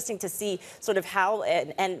really interesting to see sort of how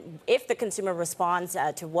and if the consumer responds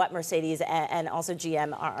to what Mercedes and also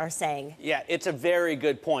GM are saying. Yeah, it's a very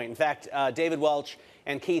good point. In fact, David Welch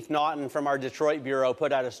and Keith Naughton from our Detroit bureau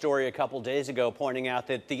put out a story a couple days ago pointing out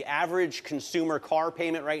that the average consumer car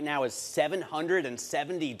payment right now is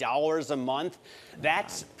 $770 a month.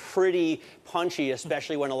 That's pretty punchy,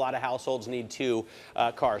 especially when a lot of households need 2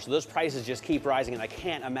 cars. So those prices just keep rising, and I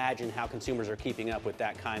can't imagine how consumers are keeping up with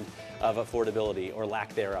that kind of affordability or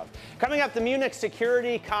lack thereof. Coming up, the Munich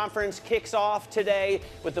Security Conference kicks off today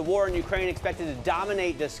with the war in Ukraine expected to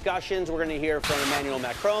dominate discussions. We're going to hear from Emmanuel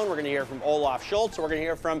Macron. We're going to hear from Olaf Scholz. We're going to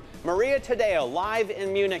hear from Maria Tadeo live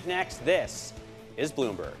in Munich next. This is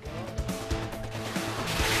Bloomberg.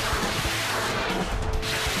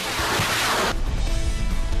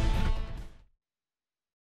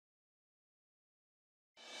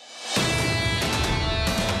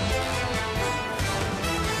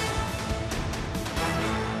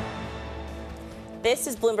 This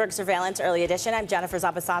is Bloomberg Surveillance Early Edition. I'm Jennifer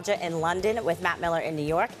Zabasajja in London with Matt Miller in New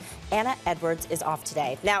York. Anna Edwards is off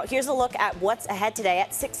today. Now, here's a look at what's ahead today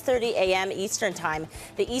at 6:30 a.m. Eastern Time.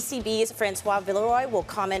 The ECB's Francois Villeroy will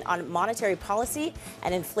comment on monetary policy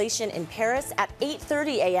and inflation in Paris. At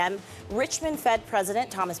 8:30 a.m., Richmond Fed President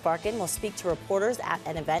Thomas Barkin will speak to reporters at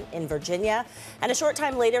an event in Virginia. And a short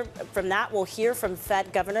time later from that, we'll hear from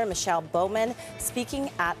Fed Governor Michelle Bowman speaking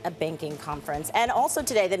at a banking conference. And also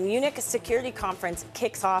today, the Munich Security Conference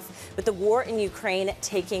kicks off with the war in Ukraine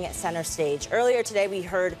taking center stage. Earlier today, we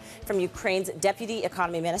heard from Ukraine's Deputy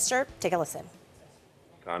Economy Minister. Take a listen.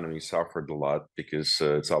 Economy suffered a lot because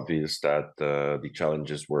it's obvious that the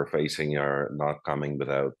challenges we're facing are not coming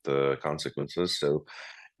without consequences. So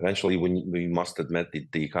eventually, we must admit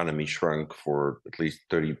that the economy shrunk for at least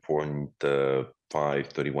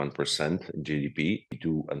 31% in GDP. We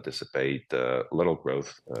do anticipate little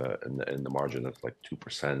growth in the margin of like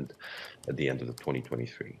 2% at the end of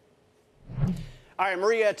 2023. All right,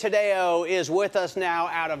 Maria Tadeo is with us now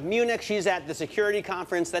out of Munich. She's at the security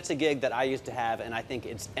conference. That's a gig that I used to have, and I think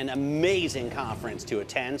it's an amazing conference to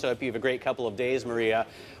attend. So I hope you have a great couple of days, Maria.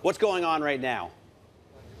 What's going on right now?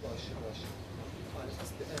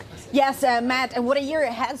 Yes, Matt, and what a year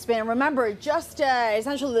it has been. Remember, just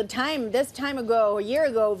essentially this time ago, a year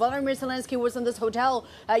ago, Volodymyr Zelensky was in this hotel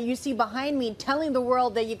you see behind me, telling the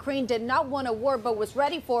world that Ukraine did not want a war but was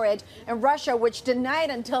ready for it, and Russia, which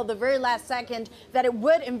denied until the very last second that it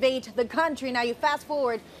would invade the country. Now you fast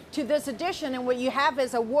forward to this edition, and what you have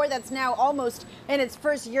is a war that's now almost in its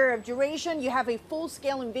first year of duration. You have a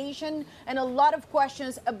full-scale invasion and a lot of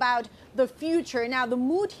questions about the future. Now, the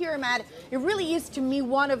mood here, Matt, it really is to me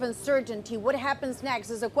one of uncertainty. What happens next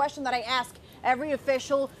is a question that I ask every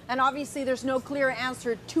official, and obviously there's no clear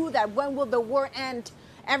answer to that. When will the war end?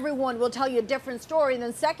 Everyone will tell you a different story. And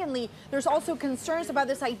then secondly, there's also concerns about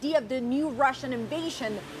this idea of the new Russian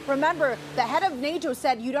invasion. Remember, the head of NATO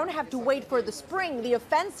said you don't have to wait for the spring. The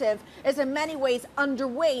offensive is in many ways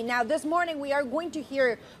underway. Now, this morning, we are going to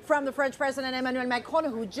hear from the French President Emmanuel Macron,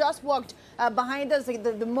 who just walked behind us. The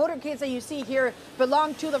motorcades that you see here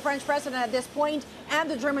belong to the French President at this point, and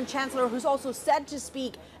the German Chancellor, who's also said to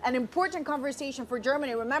speak. An important conversation for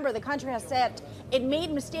Germany. Remember, the country has said it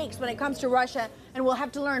made mistakes when it comes to Russia, and we'll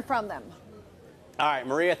have to learn from them. All right,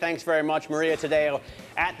 Maria, thanks very much. Maria Tadeo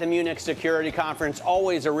at the Munich Security Conference,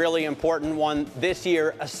 always a really important one this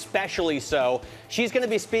year, especially so. She's going to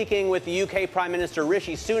be speaking with the UK Prime Minister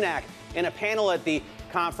Rishi Sunak in a panel at the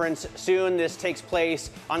conference soon. This takes place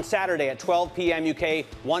on Saturday at 12 p.m. UK,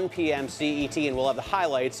 1 p.m. CET, and we'll have the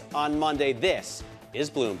highlights on Monday. This is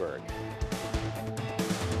Bloomberg.